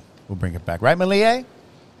soon. We'll bring it back. Right, Malia?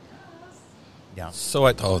 Yeah. So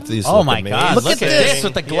these. Oh look my amazing. God! Look at this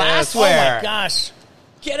with the Yes. glassware. Oh my gosh.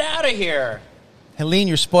 Get out of here! Helene,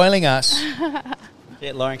 you're spoiling us.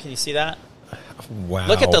 Hey, Lauren, can you see that? Wow.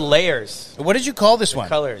 Look at the layers, What did you call this one?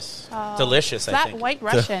 colors. Delicious, I Flat think. white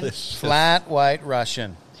Russian. Flat white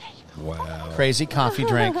Russian. Wow. Crazy coffee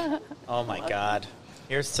drink. Oh my God!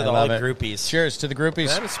 Here's to I all love the it. groupies. Cheers to the groupies.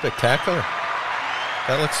 That is spectacular.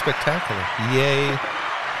 That looks spectacular. Yay.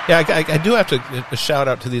 Yeah, I do have to shout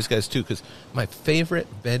out to these guys, too, because my favorite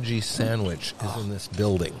veggie sandwich is in this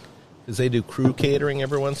building. Because they do crew catering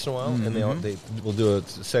every once in a while, and they will do a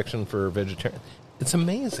section for vegetarian. It's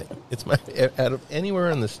amazing. It's out of anywhere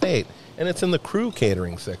in the state, and it's in the crew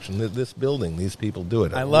catering section. This building, these people do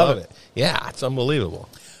it. I love it. Yeah, it's unbelievable.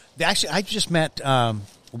 Actually, I just met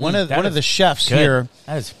one of the chefs Good. here.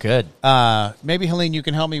 That is good. Maybe Helene, you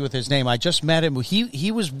can help me with his name. I just met him.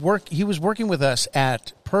 He was working with us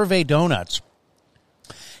at Purvey Donuts.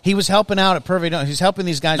 He was helping out at Purvey Donuts. He's helping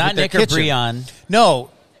these guys Not with their Nick or kitchen. Breon. No,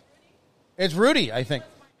 it's Rudy, I think.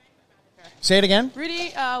 Say it again.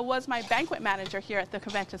 Rudy was my banquet manager here at the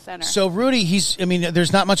convention center. So Rudy,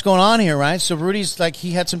 there's not much going on here, right? So Rudy's like,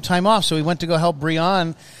 he had some time off, so he went to go help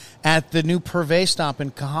Breon at the new Purvey stop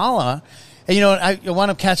in Kahala. And, I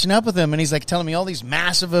wound up catching up with him, and he's like telling me all these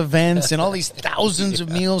massive events and all these thousands of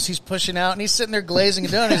meals he's pushing out, and he's sitting there glazing a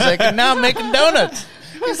donut. He's like, and now I'm making donuts.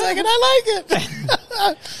 He's like, and I like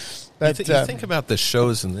it. But, you think about the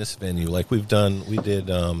shows in this venue, like we did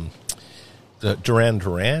the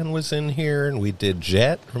Duran was in here, and we did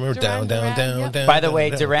Jet. Remember Duran, down. By the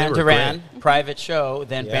way, Duran, private show,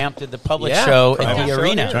 then BAMP did the public show at the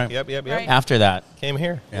arena. Right. Yep. Right. After that. Came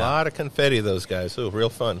here. Yeah. A lot of confetti, those guys. Oh, real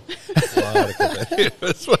fun. A lot of confetti. It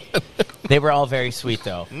was fun. They were all very sweet,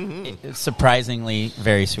 though. Surprisingly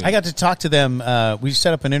very sweet. I got to talk to them. We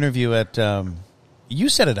set up an interview at... you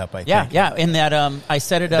set it up, I think. Yeah. In that, I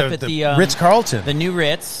set it up at the Ritz-Carlton. the new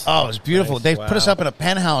Ritz. Oh, it was beautiful. Nice. They put us up in a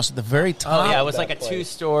penthouse at the very top. Oh, yeah, it was like a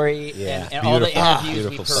 2-story, Yeah. and all the Beautiful. interviews, we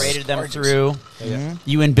Beautiful paraded them place. through. Yeah.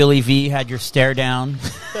 You and Billy V had your stare down.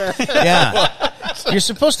 Yeah. You're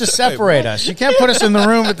supposed to separate us. You can't put us in the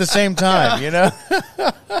room at the same time,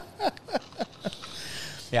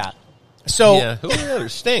 Yeah. So, Yeah, who was the other?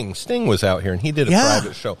 Sting was out here, and he did a Yeah.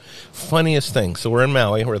 private show. Funniest thing. So we're in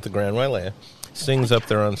Maui. We're at the Grand Wailea. Sting's up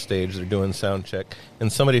there on stage. They're doing sound check, and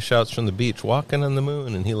somebody shouts from the beach, "Walking on the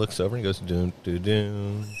moon," and he looks over and he goes, "Doon, doon,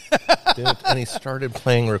 doon." And he started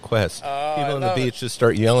playing requests. People on the beach just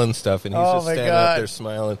start yelling stuff, and he's just my standing God. up there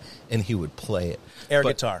smiling, and he would play it. Air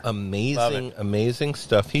But guitar. amazing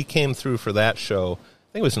stuff. He came through for that show.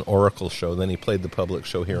 I think it was an Oracle show. Then he played the public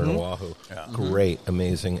show here in Oahu. Yeah. Great,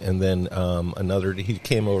 amazing. And then he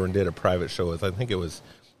came over and did a private show with, I think it was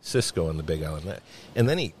Cisco on the Big Island. And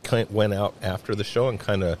then he went out after the show and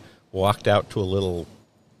kind of walked out to a little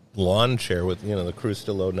lawn chair with, the crew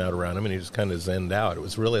still loading out around him, and he just kind of zenned out. It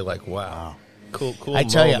was really like, wow. Cool I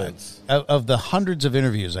tell moments. you, of the hundreds of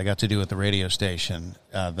interviews I got to do at the radio station,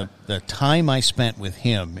 the time I spent with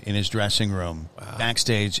him in his dressing room,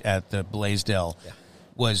 backstage at the Blaisdell,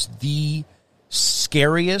 was the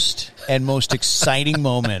scariest and most exciting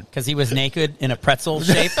moment. Because he was naked in a pretzel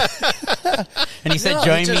shape. And he said,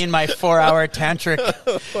 join me in my 4-hour tantric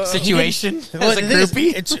situation as a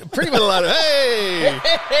groupie. It's pretty A much lot of, hey!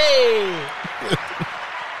 Hey!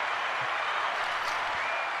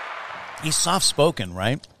 he's soft-spoken,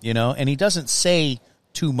 right? And he doesn't say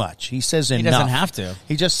too much. He says enough. He doesn't have to.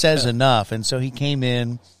 He just says enough. And so he came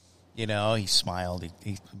in, he smiled,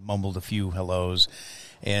 he mumbled a few hellos,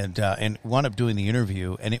 and wound up doing the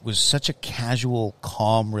interview. And it was such a casual,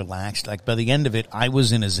 calm, relaxed. Like by the end of it, I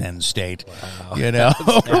was in a Zen state. Wow.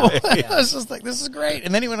 I was just like, this is great.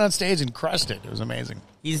 And then he went on stage and crushed it. It was amazing.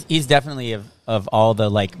 He's definitely of all the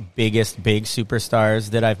biggest big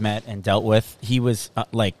superstars that I've met and dealt with. He was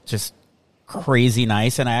just crazy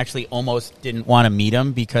nice, and I actually almost didn't want to meet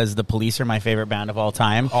him because the Police are my favorite band of all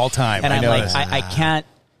time. All time. And I I'm know like, this. I can't,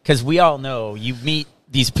 because we all know you meet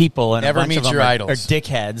these people and Never a bunch meet of them your are idols.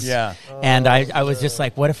 dickheads. Yeah. And I was just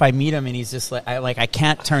like, what if I meet him and he's just like, I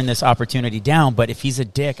can't turn this opportunity down, but if he's a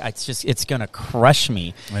dick, it's going to crush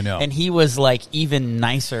me. I know. And he was even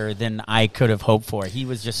nicer than I could have hoped for. He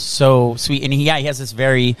was just so sweet. And he has this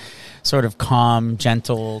very sort of calm,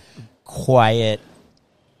 gentle, quiet,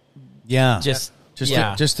 Just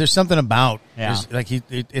there's something about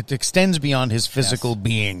it extends beyond his physical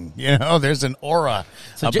being. There's an aura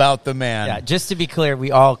about the man. Yeah, just to be clear,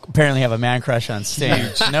 we all apparently have a man crush on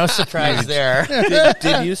Sting. No surprise there.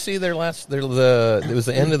 Did you see it was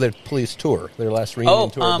the end of their Police tour, their last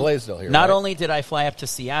reunion tour at Blaisdell here. Not right? only did I fly up to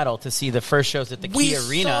Seattle to see the first shows at the Key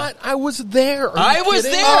Arena. I was there. I was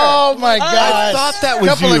there. Oh my gosh! I thought that was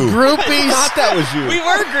Couple you. of groupies. I thought that was you. We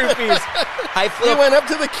were groupies. We went up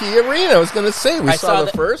to the Key Arena. I was going to say we saw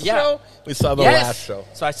the first show. We saw the last show.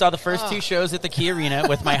 So I saw the first 2 shows at the Key Arena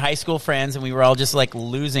with my high school friends, and we were all just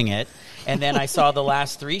losing it. And then I saw the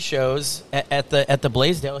last 3 shows at the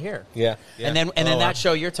Blaisdell here. Yeah. And then that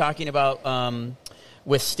show you're talking about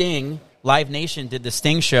with Sting. Live Nation did the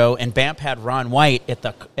Sting show, and BAMP had Ron White at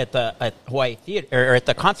Hawaiʻi Theater or at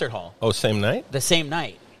the concert hall. Oh, same night? The same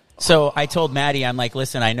night. So I told Maddie, I'm like,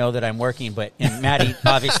 listen, I know that I'm working, and Maddie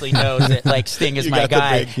obviously knows that Sting is my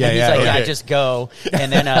guy. And he's just go.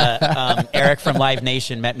 And then Eric from Live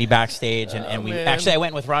Nation met me backstage, and I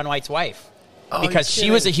went with Ron White's wife. Because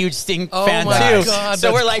she was a huge Sting fan too. God,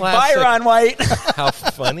 so we're like, classic. bye, Ron White. How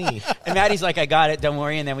funny. And Maddie's like, I got it, don't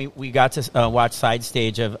worry. And then we got to watch side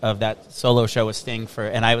stage of that solo show with Sting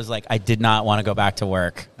and I was like, I did not want to go back to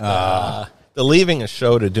work. The leaving a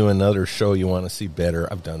show to do another show you want to see better.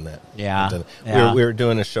 I've done that. Yeah. We were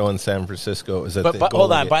doing a show in San Francisco. It was at but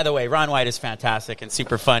hold on. By the way, Ron White is fantastic and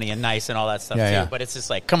super funny and nice and all that stuff too. But it's just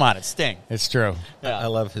like, come on, it's Sting. It's true. Yeah. I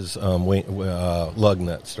love his lug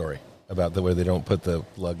nut story about the way they don't put the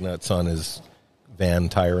lug nuts on his van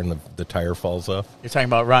tire and the tire falls off. You're talking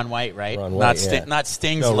about Ron White, right? Ron White, Not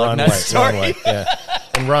Sting's No, lug Ron nut White, story. Ron White, yeah.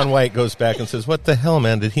 And Ron White goes back and says, "What the hell,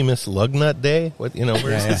 man? Did he miss Lug Nut Day? What,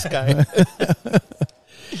 where's this guy?"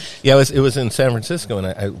 Yeah, it was in San Francisco, and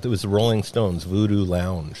it was the Rolling Stones Voodoo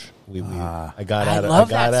Lounge. I got out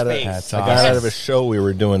of a show we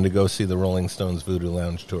were doing to go see the Rolling Stones Voodoo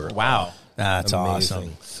Lounge tour. Wow, that's amazing.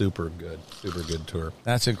 Awesome. Super good tour.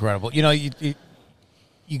 That's incredible.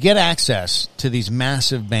 You get access to these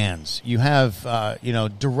massive bands. You have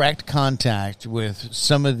direct contact with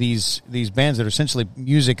some of these bands that are essentially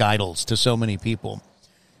music idols to so many people.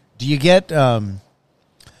 Do you get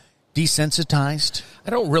desensitized? I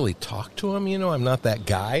don't really talk to him. I'm not that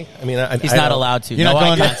guy. I mean, he's not allowed to. You're not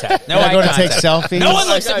going contact. No eye contact. To take selfies. No one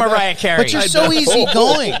looks at Mariah Carey. But you're so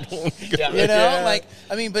easygoing.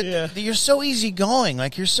 You're so easygoing.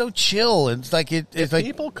 Like, you're so chill. It's like if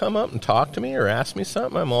people come up and talk to me or ask me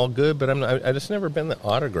something, I'm all good. But I just never been the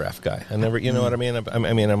autograph guy. I never, you know what I mean.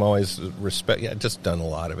 I'm always respect. Yeah, just done a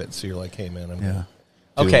lot of it. So you're like, hey man, I'm gonna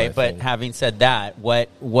do okay. my But thing. Having said that, what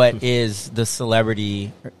is the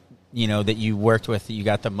celebrity that you worked with that you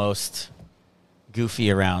got the most goofy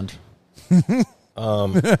around? Yeah,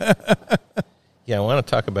 I want to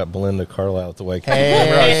talk about Belinda Carlisle at the White House.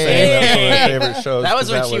 Remember I was saying that's one of my favorite shows. That was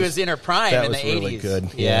when she was in her prime in the 80s. That was really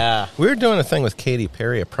good. Yeah. We were doing a thing with Katy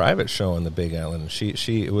Perry, a private show on the Big Island.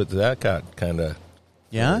 That got kind of...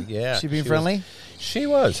 Yeah? Yeah. She being friendly? She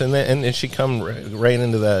was. And then she come right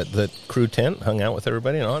into the crew tent, hung out with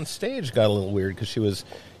everybody, and on stage got a little weird because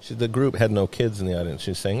the group had no kids in the audience. She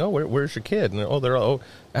was saying, "Oh, where's your kid?" And they're all.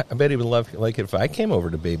 I bet he would like it if I came over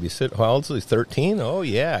to babysit. How old is he? 13? Oh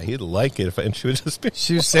yeah, he'd like it if. And she would just be.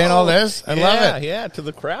 She was saying all this. I love it. Yeah, to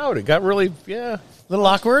the crowd, it got really a little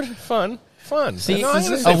awkward. Fun. See, I'm going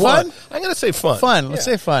to say fun. I'm going to say fun. Fun. Let's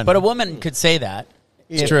say fun. But a woman could say that.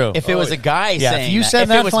 It's true. If it was a guy saying, if you said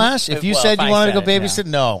that, Flash, if you said you wanted to go babysit,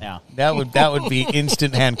 no. That would be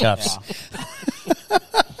instant handcuffs.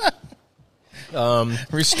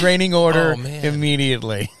 Restraining order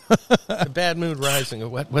immediately. Bad mood rising.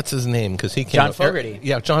 What's his name? Because he came John up, Fogerty.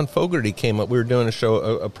 Yeah, John Fogerty came up. We were doing a show,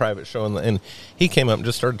 a private show, and he came up and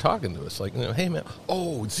just started talking to us. Like, hey man,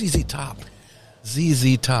 ZZ Top,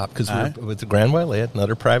 because we were with the Grand Wailea,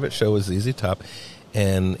 another private show with ZZ Top.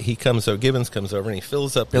 And he comes over, Gibbons comes over, and he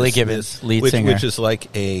fills up Billy Gibbons, lead singer, which is like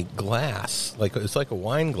a glass, it's like a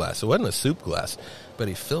wine glass. It wasn't a soup glass, but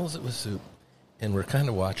he fills it with soup. And we're kind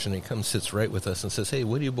of watching. He comes, sits right with us, and says, "Hey,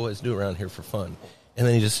 what do you boys do around here for fun?" And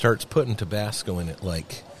then he just starts putting Tabasco in it,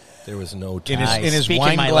 like there was no time. In his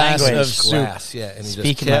wine glass of soup. Yeah, and he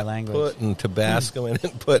Speaking just kept my language. putting Tabasco in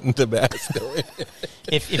it, putting Tabasco in it.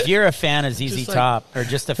 If you're a fan of ZZ Top or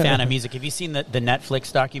just a fan of music, have you seen the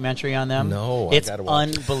Netflix documentary on them? No, it's I gotta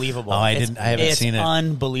watch unbelievable. Oh, I haven't seen it. It's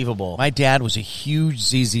unbelievable. My dad was a huge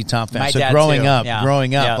ZZ Top fan. My so dad growing too. up,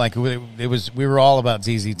 Yeah. like we were all about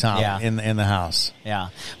ZZ Top in the house. Yeah,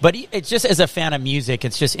 but it's just as a fan of music,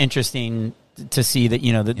 it's just interesting to see that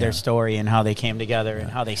their story and how they came together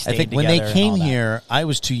and how they stayed together. I think when they came here, I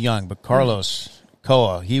was too young, but Carlos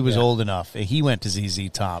Koa, he was old enough. He went to ZZ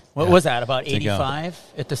Top. What was that, about 85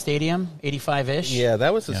 at the stadium? 85-ish? Yeah,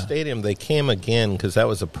 that was the stadium. They came again because that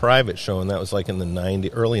was a private show, and that was like in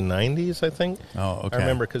the early 90s, I think. Oh, okay. I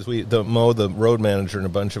remember because the road manager, and a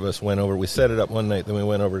bunch of us went over. We set it up one night, then we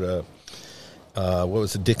went over to what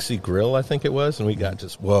was it, Dixie Grill, I think it was, and we got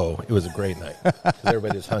it was a great night.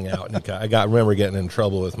 Everybody just hung out, and I remember getting in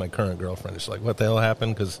trouble with my current girlfriend. She's like, "What the hell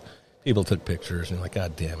happened?" Because people took pictures, and you're like,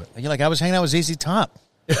 "God damn it!" And you're like, "I was hanging out with ZZ Top."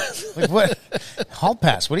 Like, what? Hall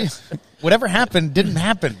pass. Whatever happened didn't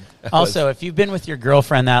happen. Also, if you've been with your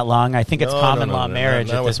girlfriend that long, I think it's common law marriage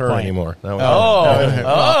not at this with her point. Anymore. My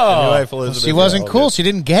wife Elizabeth, she wasn't cool. She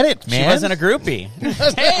didn't get it, man. She wasn't a groupie.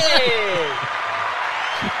 Hey.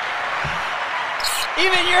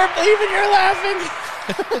 Even you're laughing.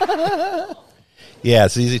 Yeah,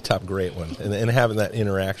 ZZ Top, great one, and having that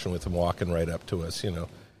interaction with him walking right up to us, yeah,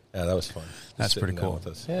 that was fun. That's pretty cool. With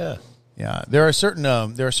us. Yeah. Yeah, there are certain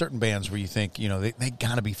bands where you think they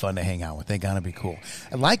gotta be fun to hang out with. They gotta be cool.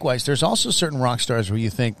 And likewise, there's also certain rock stars where you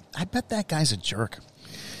think, I bet that guy's a jerk.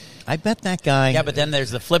 I bet that guy. Yeah, but then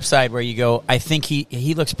there's the flip side where you go, I think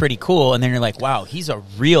he looks pretty cool, and then you're like, wow, he's a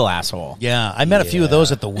real asshole. Yeah, I met a few of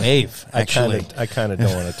those at the Wave. Actually, I kind of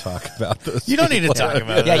don't want to talk about those. You don't need to talk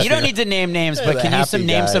about it. Yeah, you don't need to name names, but can you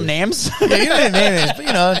name some names? Yeah, you don't need to name names,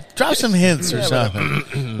 but drop some hints or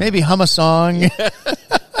something. Maybe hum a song.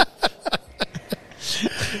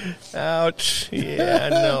 Ouch. Yeah,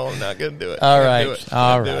 no, I'm not going to do it. All right.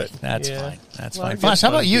 That's fine. That's fine. Flash, how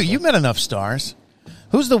about you? You met enough stars.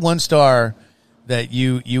 Who's the one star that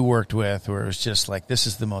you worked with where it was just like, this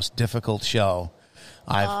is the most difficult show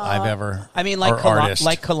I've ever. I mean, like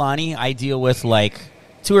Kalani, I deal with like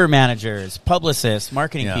tour managers, publicists,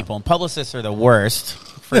 marketing people, and publicists are the worst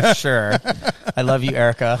for sure. I love you,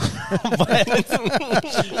 Erica.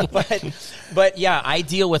 but yeah, I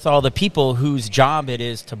deal with all the people whose job it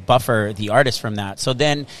is to buffer the artist from that. So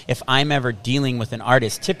then if I'm ever dealing with an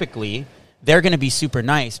artist, typically they're going to be super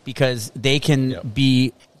nice because they can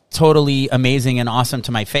be totally amazing and awesome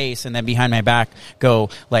to my face, and then behind my back go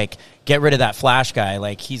like, get rid of that Flash guy,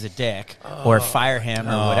 like he's a dick, or fire him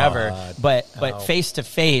or whatever. But face to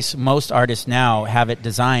face, most artists now have it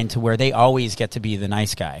designed to where they always get to be the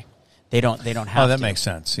nice guy. They don't have. Oh, that to. makes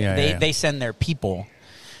sense. Yeah, they send their people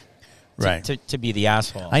to be the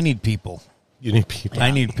asshole. I need people. You need people.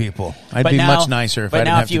 I need people. I'd be much nicer if I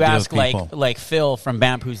didn't have to deal with people. But now if you ask like Phil from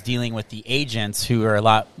BAMP, who's dealing with the agents who are a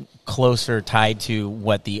lot closer tied to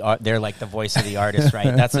what they're like the voice of the artist,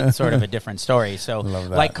 right? That's sort of a different story. So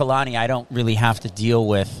like Kalani, I don't really have to deal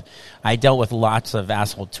with. I dealt with lots of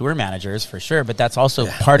asshole tour managers for sure, but that's also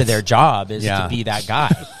part of their job is to be that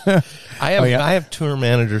guy. I have tour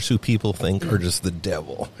managers who people think are just the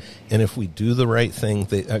devil. And if we do the right thing,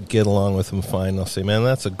 they get along with them fine. They'll say, man,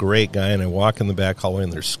 that's a great guy. And I walk in the back hallway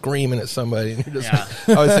and they're screaming at somebody. And you're just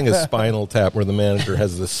I always think of Spinal Tap where the manager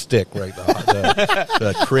has the stick, right?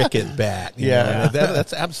 The cricket bat. You know?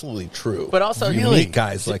 That's absolutely true. But also, you meet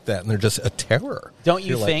guys like that and they're just a terror. Don't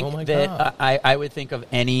you think that I would think of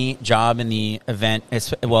any job in the event, in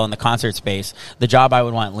the concert space, the job I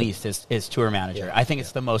would want least is tour manager. I think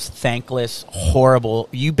it's the most thankless, horrible.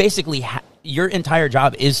 You basically your entire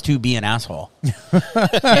job is to be an asshole,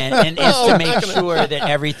 and is to make sure that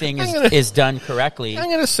everything is done correctly. I'm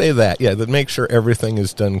going to say that, that make sure everything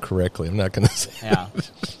is done correctly. I'm not going to say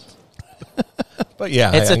but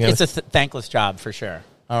it's a thankless job for sure.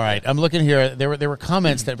 All right, I'm looking here. There were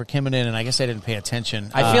comments that were coming in, and I guess I didn't pay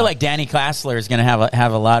attention. I feel like Danny Klassler is going to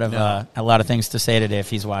have a lot of things to say today if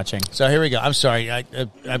he's watching. So here we go. I'm sorry. I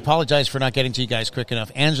apologize for not getting to you guys quick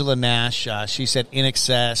enough. Angela Nash, she said In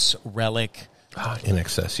Excess, Relic. In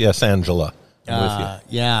Excess, yes, Angela. I'm with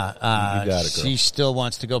you. Yeah, you got it, girl. She still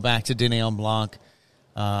wants to go back to Dîner en Blanc.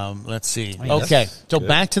 Let's see. Okay, so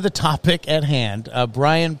back to the topic at hand.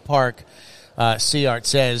 Brian Park. C-Art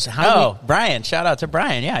says, Brian, shout out to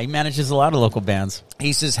Brian. Yeah, he manages a lot of local bands.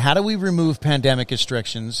 He says, how do we remove pandemic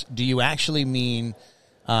restrictions? Do you actually mean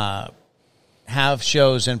have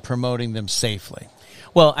shows and promoting them safely?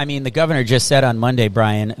 Well, I mean, the governor just said on Monday,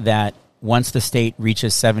 Brian, that once the state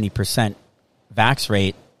reaches 70% vax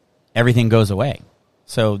rate, everything goes away.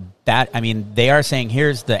 So they are saying,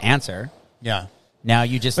 here's the answer. Yeah. Now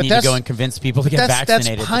you just need to go and convince people to get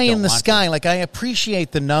vaccinated. That's pie in the sky. Like, I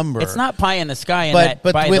appreciate the number. It's not pie in the sky, and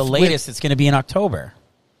but by the latest, it's going to be in October.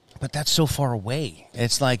 But that's so far away.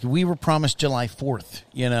 It's like we were promised July 4th,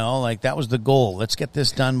 like that was the goal. Let's get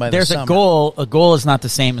this done by the summer. There's a goal. A goal is not the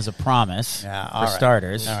same as a promise for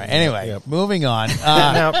starters. All right. Anyway, moving on.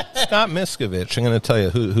 Now, Scott Miskovich, I'm going to tell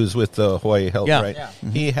you who's with the Hawaii Health, right? Yeah.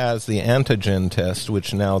 Mm-hmm. He has the antigen test,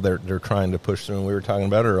 which now they're trying to push through, and we were talking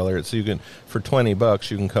about it earlier. So you can, for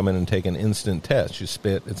 $20, you can come in and take an instant test. You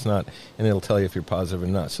spit, and it'll tell you if you're positive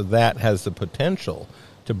or not. So that has the potential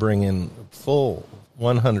to bring in full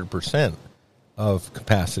 100% of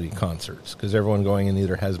capacity concerts because everyone going in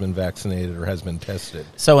either has been vaccinated or has been tested.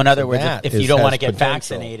 So in other words, if you don't want to get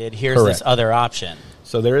vaccinated, here's this other option.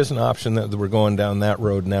 So there is an option that we're going down that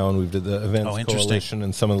road now, and we've did the Events Coalition,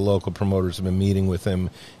 and some of the local promoters have been meeting with him,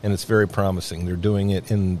 and it's very promising. They're doing it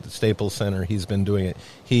in the Staples Center. He's been doing it.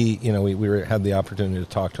 We had the opportunity to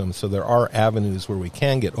talk to him. So there are avenues where we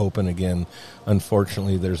can get open again.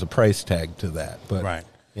 Unfortunately, there's a price tag to that. But,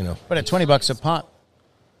 But at $20 a pop.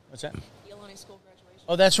 What's that? Iolani School graduation.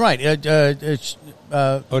 Oh, that's right.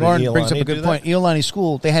 Lauren brings up a good point. Iolani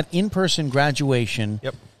School, they had in-person graduation.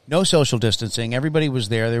 Yep. No social distancing. Everybody was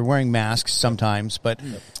there. They were wearing masks sometimes, but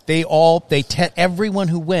everyone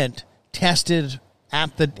who went tested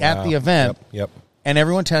at the event. Yep. And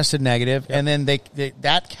everyone tested negative, and then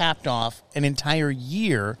that capped off an entire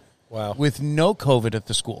year with no COVID at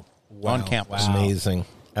the school on campus. Wow. Amazing.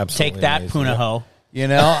 Absolutely. Take that, amazing. Punahou.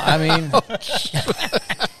 I mean,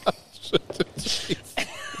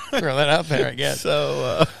 throw that out there, I guess.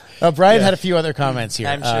 So, Brian had a few other comments here.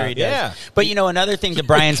 I'm sure he does. Yeah. But, another thing to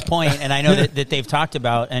Brian's point, and I know that they've talked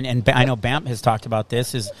about, and I know BAMP has talked about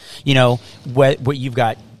this, is, what you've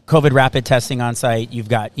got COVID rapid testing on site. You've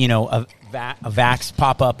got, a vax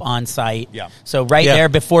pop-up on site. Yeah. So there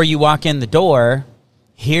before you walk in the door,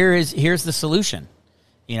 here's the solution.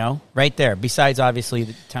 Right there. Besides, obviously,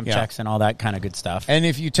 the temp checks and all that kind of good stuff. And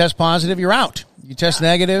if you test positive, you're out. You test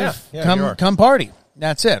negative, come party.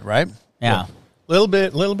 That's it, right? Yeah.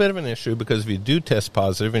 Little bit of an issue, because if you do test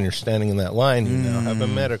positive and you're standing in that line, you now have a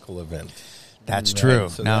medical event. That's true.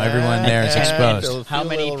 So now everyone there is exposed. How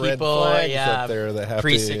many people up there that have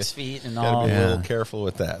pre to, 6 feet and gotta all? be a little careful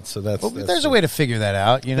with that. So that's there's a way to figure that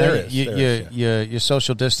out. You know, you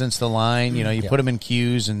social distance the line. You know, you put them in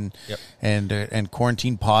queues and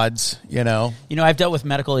quarantine pods. You know, I've dealt with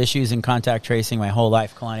medical issues in contact tracing my whole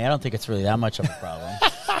life, Kalani. I don't think it's really that much of a problem.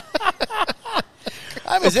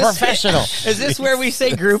 I'm a professional. Is this where we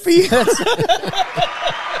say groupie?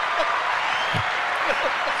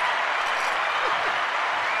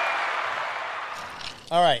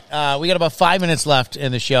 All right, we got about 5 minutes left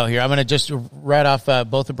in the show here. I'm going to just write off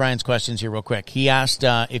both of Brian's questions here real quick. He asked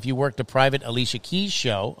if you worked a private Alicia Keys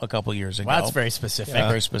show a couple years ago. Wow, that's very specific.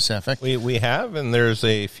 Very specific. We have, and there's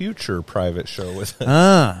a future private show with it.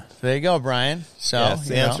 There you go, Brian. So yes,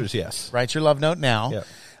 the answer is yes. Write your love note now. Yep.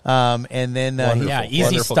 And then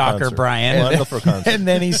easy stalker, concert. Brian. Wonderful concert. And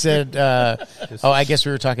then he said, I guess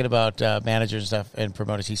we were talking about managers and stuff and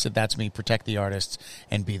promoters. He said, that's me, protect the artists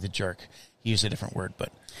and be the jerk. He used a different word,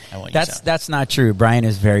 but I won't use that. That's not true. Brian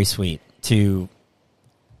is very sweet to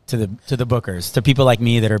the bookers, to people like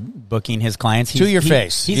me that are booking his clients. To your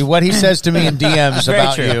face. What he says to me in DMs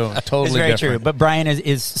about you, totally it's very different. true. But Brian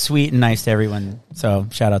is sweet and nice to everyone. So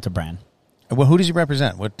shout out to Brian. Well, who does he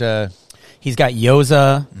represent? What? He's got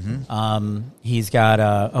Yoza. Mm-hmm. He's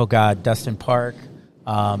got Dustin Park.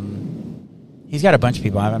 He's got a bunch of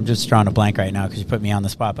people. I'm just drawing a blank right now because you put me on the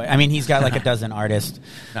spot. But I mean, he's got like a dozen artists.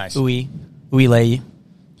 Nice. Uile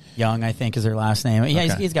Young, I think, is her last name. Yeah,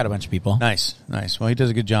 Okay. he's got a bunch of people. Nice. Well, he does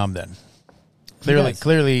a good job then.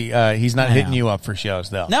 Clearly, he's not hitting you up for shows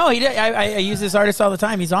though. No, he did. I use this artist all the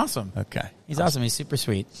time. He's awesome. Okay. He's awesome. He's super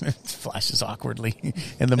sweet. Flashes awkwardly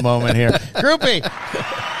in the moment here. Groupie.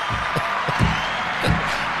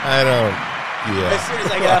 I don't. Yeah. As soon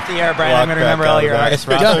as I get off the air, Brian, I'm going to remember all your artist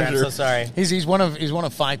roster. I'm so sorry. He's one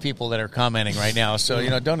of 5 people that are commenting right now.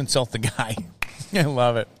 So don't insult the guy. I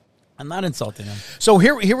love it. I'm not insulting him. So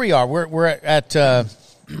here we are. We're at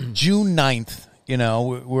June 9th.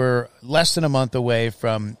 We're less than a month away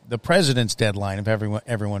from the president's deadline of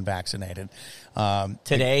everyone vaccinated.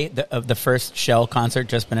 Today, the first Shell concert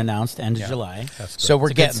just been announced, end of July. So we're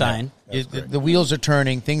getting sign. The wheels are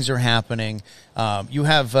turning. Things are happening. You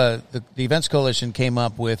have the Events Coalition came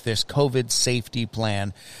up with this COVID safety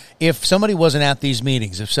plan. If somebody wasn't at these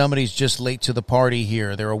meetings, if somebody's just late to the party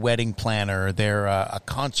here, they're a wedding planner, they're a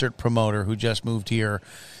concert promoter who just moved here,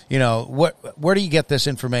 where do you get this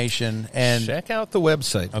information? And check out the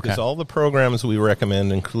website, because all the programs we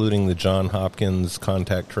recommend, including the John Hopkins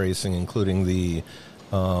contact tracing, including the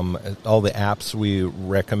all the apps we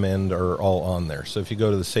recommend, are all on there. So if you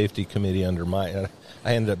go to the safety committee under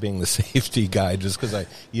I ended up being the safety guy just because I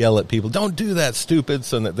yell at people, "Don't do that, stupid!"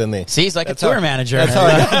 So then they see, he's like a tour manager. That's how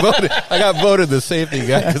I got voted. I got voted the safety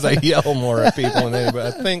guy because I yell more at people than anybody.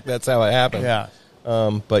 I think that's how it happened. Yeah.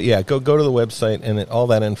 But yeah, go to the website, and all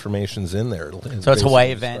that information's in there. So it's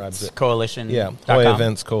Hawaiʻi Events Coalition. Yeah,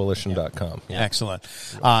 HawaiiEventsCoalition.com. Yeah. Excellent.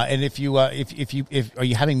 And if are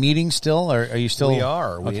you having meetings still, or are you still? We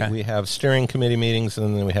are. We have steering committee meetings,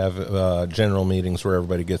 and then we have general meetings where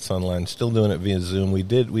everybody gets online. Still doing it via Zoom. We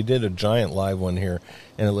did a giant live one here,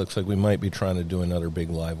 and it looks like we might be trying to do another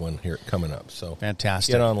big live one here coming up. So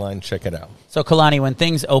fantastic. Get online, check it out. So Kalani, when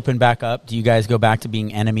things open back up, do you guys go back to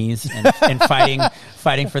being enemies and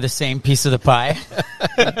fighting for the same piece of the pie?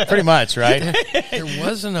 Pretty much, right? There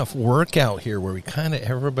was enough work out here where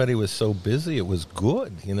everybody was so busy, it was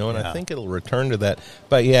good, and I think it'll return to that.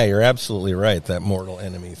 But yeah, you're absolutely right. That mortal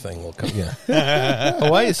enemy thing will come. Yeah.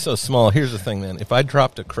 Hawaii is so small. Here's the thing, man. If I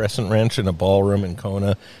dropped a crescent wrench in a ballroom in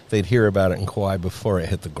Kona, they'd hear about it in Kauai before it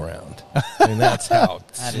hit the ground. I mean, that's how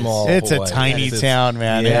small it's Hawaii. A tiny town,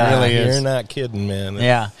 man. Yeah, it really is. You're not kidding,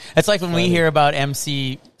 man. It's like when we hear about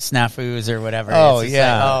MC snafus or whatever.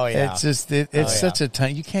 It's just it's such a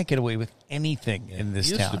tiny. You can't get away with anything in this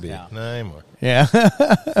town. Used to be. No anymore. Yeah.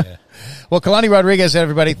 Well, Kalani Rodrigues,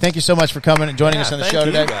 everybody, thank you so much for coming and joining us on the show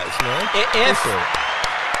today. Guys, man.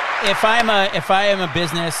 If I am a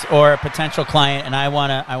business or a potential client and I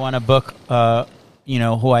wanna book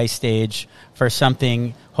Hawaii stage for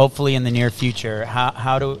something hopefully in the near future,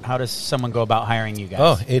 how does someone go about hiring you guys?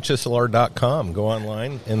 Oh, hslr.com. Go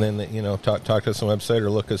online and then talk to us on the website or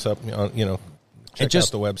look us up check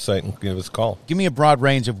out the website and give us a call. Give me a broad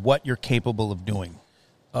range of what you're capable of doing.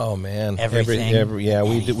 Oh man, everything.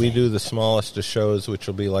 We do the smallest of shows, which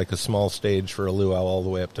will be like a small stage for a luau all the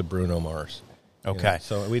way up to Bruno Mars. Okay.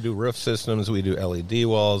 So we do roof systems, we do LED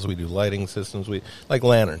walls, we do lighting systems, we like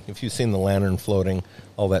lantern. If you've seen the lantern floating,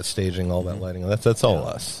 all that staging, all that lighting, that's all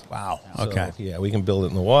us. Wow. So, Okay. yeah, we can build it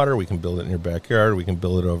in the water, we can build it in your backyard, we can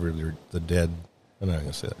build it over the dead. I'm not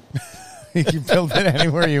going to say that. You build it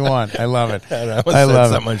anywhere you want. I love it. I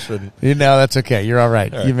love it. I shouldn't. You know, that's okay. You're all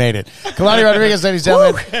right. You made it. Kalani Rodrigues, ladies and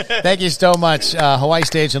gentlemen, thank you so much. Hawaii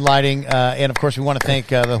Stage and Lighting. And, of course, we want to thank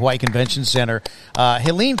the Hawaii Convention Center.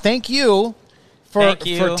 Helene, thank you. For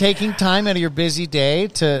taking time out of your busy day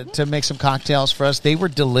to make some cocktails for us. They were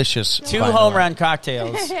delicious. 2 home run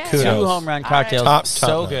cocktails. 2 home run cocktails. Top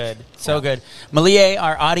so good. So good. Malie,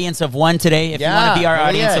 our audience of one today. If you want to be our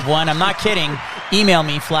audience of one, I'm not kidding. Email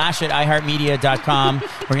me, flash@iheartmedia.com.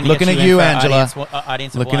 We're going to looking get at you, in Angela.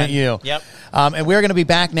 Audience of looking one. at you. Yep. And we're going to be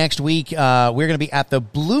back next week. We're going to be at the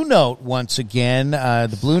Blue Note once again.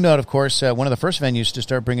 The Blue Note, of course, one of the first venues to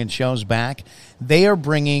start bringing shows back. They are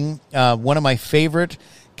bringing one of my favorite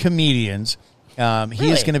comedians. He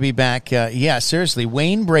is going to be back. Yeah, seriously.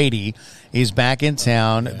 Wayne Brady is back in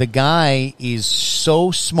town. The guy is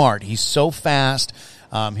so smart. He's so fast.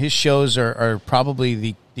 His shows are probably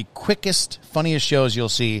the quickest, funniest shows you'll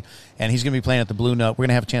see, and he's going to be playing at the Blue Note. We're going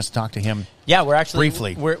to have a chance to talk to him. Yeah, we're actually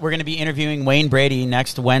briefly. We're going to be interviewing Wayne Brady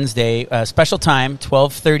next Wednesday, special time,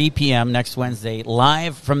 12:30 p.m. next Wednesday,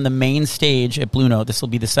 live from the main stage at Blue Note. This will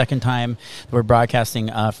be the second time that we're broadcasting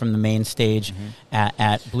from the main stage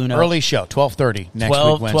at Blue Note. Early show, 12:30 next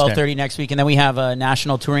week, Wednesday. 12:30 next week, and then we have a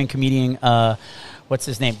national touring comedian. What's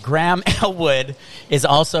his name? Graham Elwood is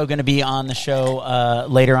also going to be on the show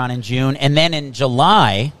later on in June. And then in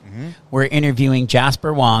July, we're interviewing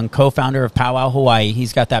Jasper Wong, co-founder of Powwow Hawaii.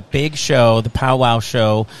 He's got that big show, the Powwow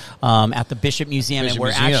Show, at the Bishop Museum. And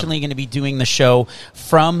we're actually going to be doing the show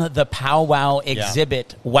from the Powwow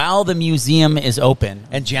exhibit while the museum is open.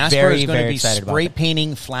 And Jasper is going to be spray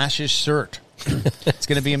painting Flash's shirt. It's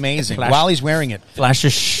going to be amazing while he's wearing it.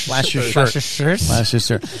 Flash's shirt.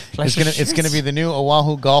 Flash's It's going to be the new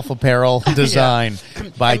Oahu golf apparel design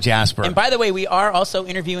by Jasper. And by the way, we are also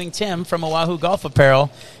interviewing Tim from Oahu Golf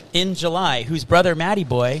Apparel in July, whose brother Matty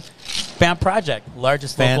Boy, Bam Project,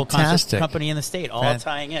 largest local concert company in the state, all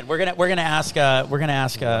tying in. We're gonna ask about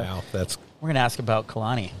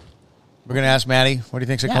Kalani. We're gonna ask Matty, what do you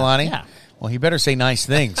think of Kalani? Yeah. Well, he better say nice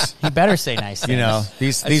things. He better say nice things. You know,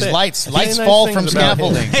 these lights fall from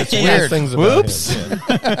scaffolding. It's weird. Whoops.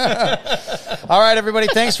 All right, everybody.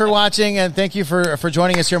 Thanks for watching, and thank you for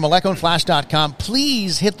joining us here at MalekoandFlash.com.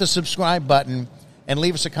 Please hit the subscribe button and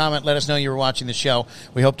leave us a comment. Let us know you were watching the show.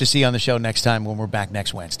 We hope to see you on the show next time when we're back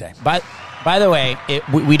next Wednesday. By the way,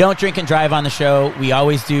 we don't drink and drive on the show. We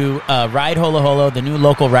always do Ride Holo Holo, the new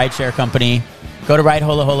local rideshare company. Go to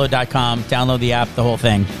rideholoholo.com, download the app, the whole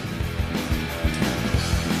thing.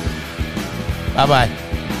 Bye-bye.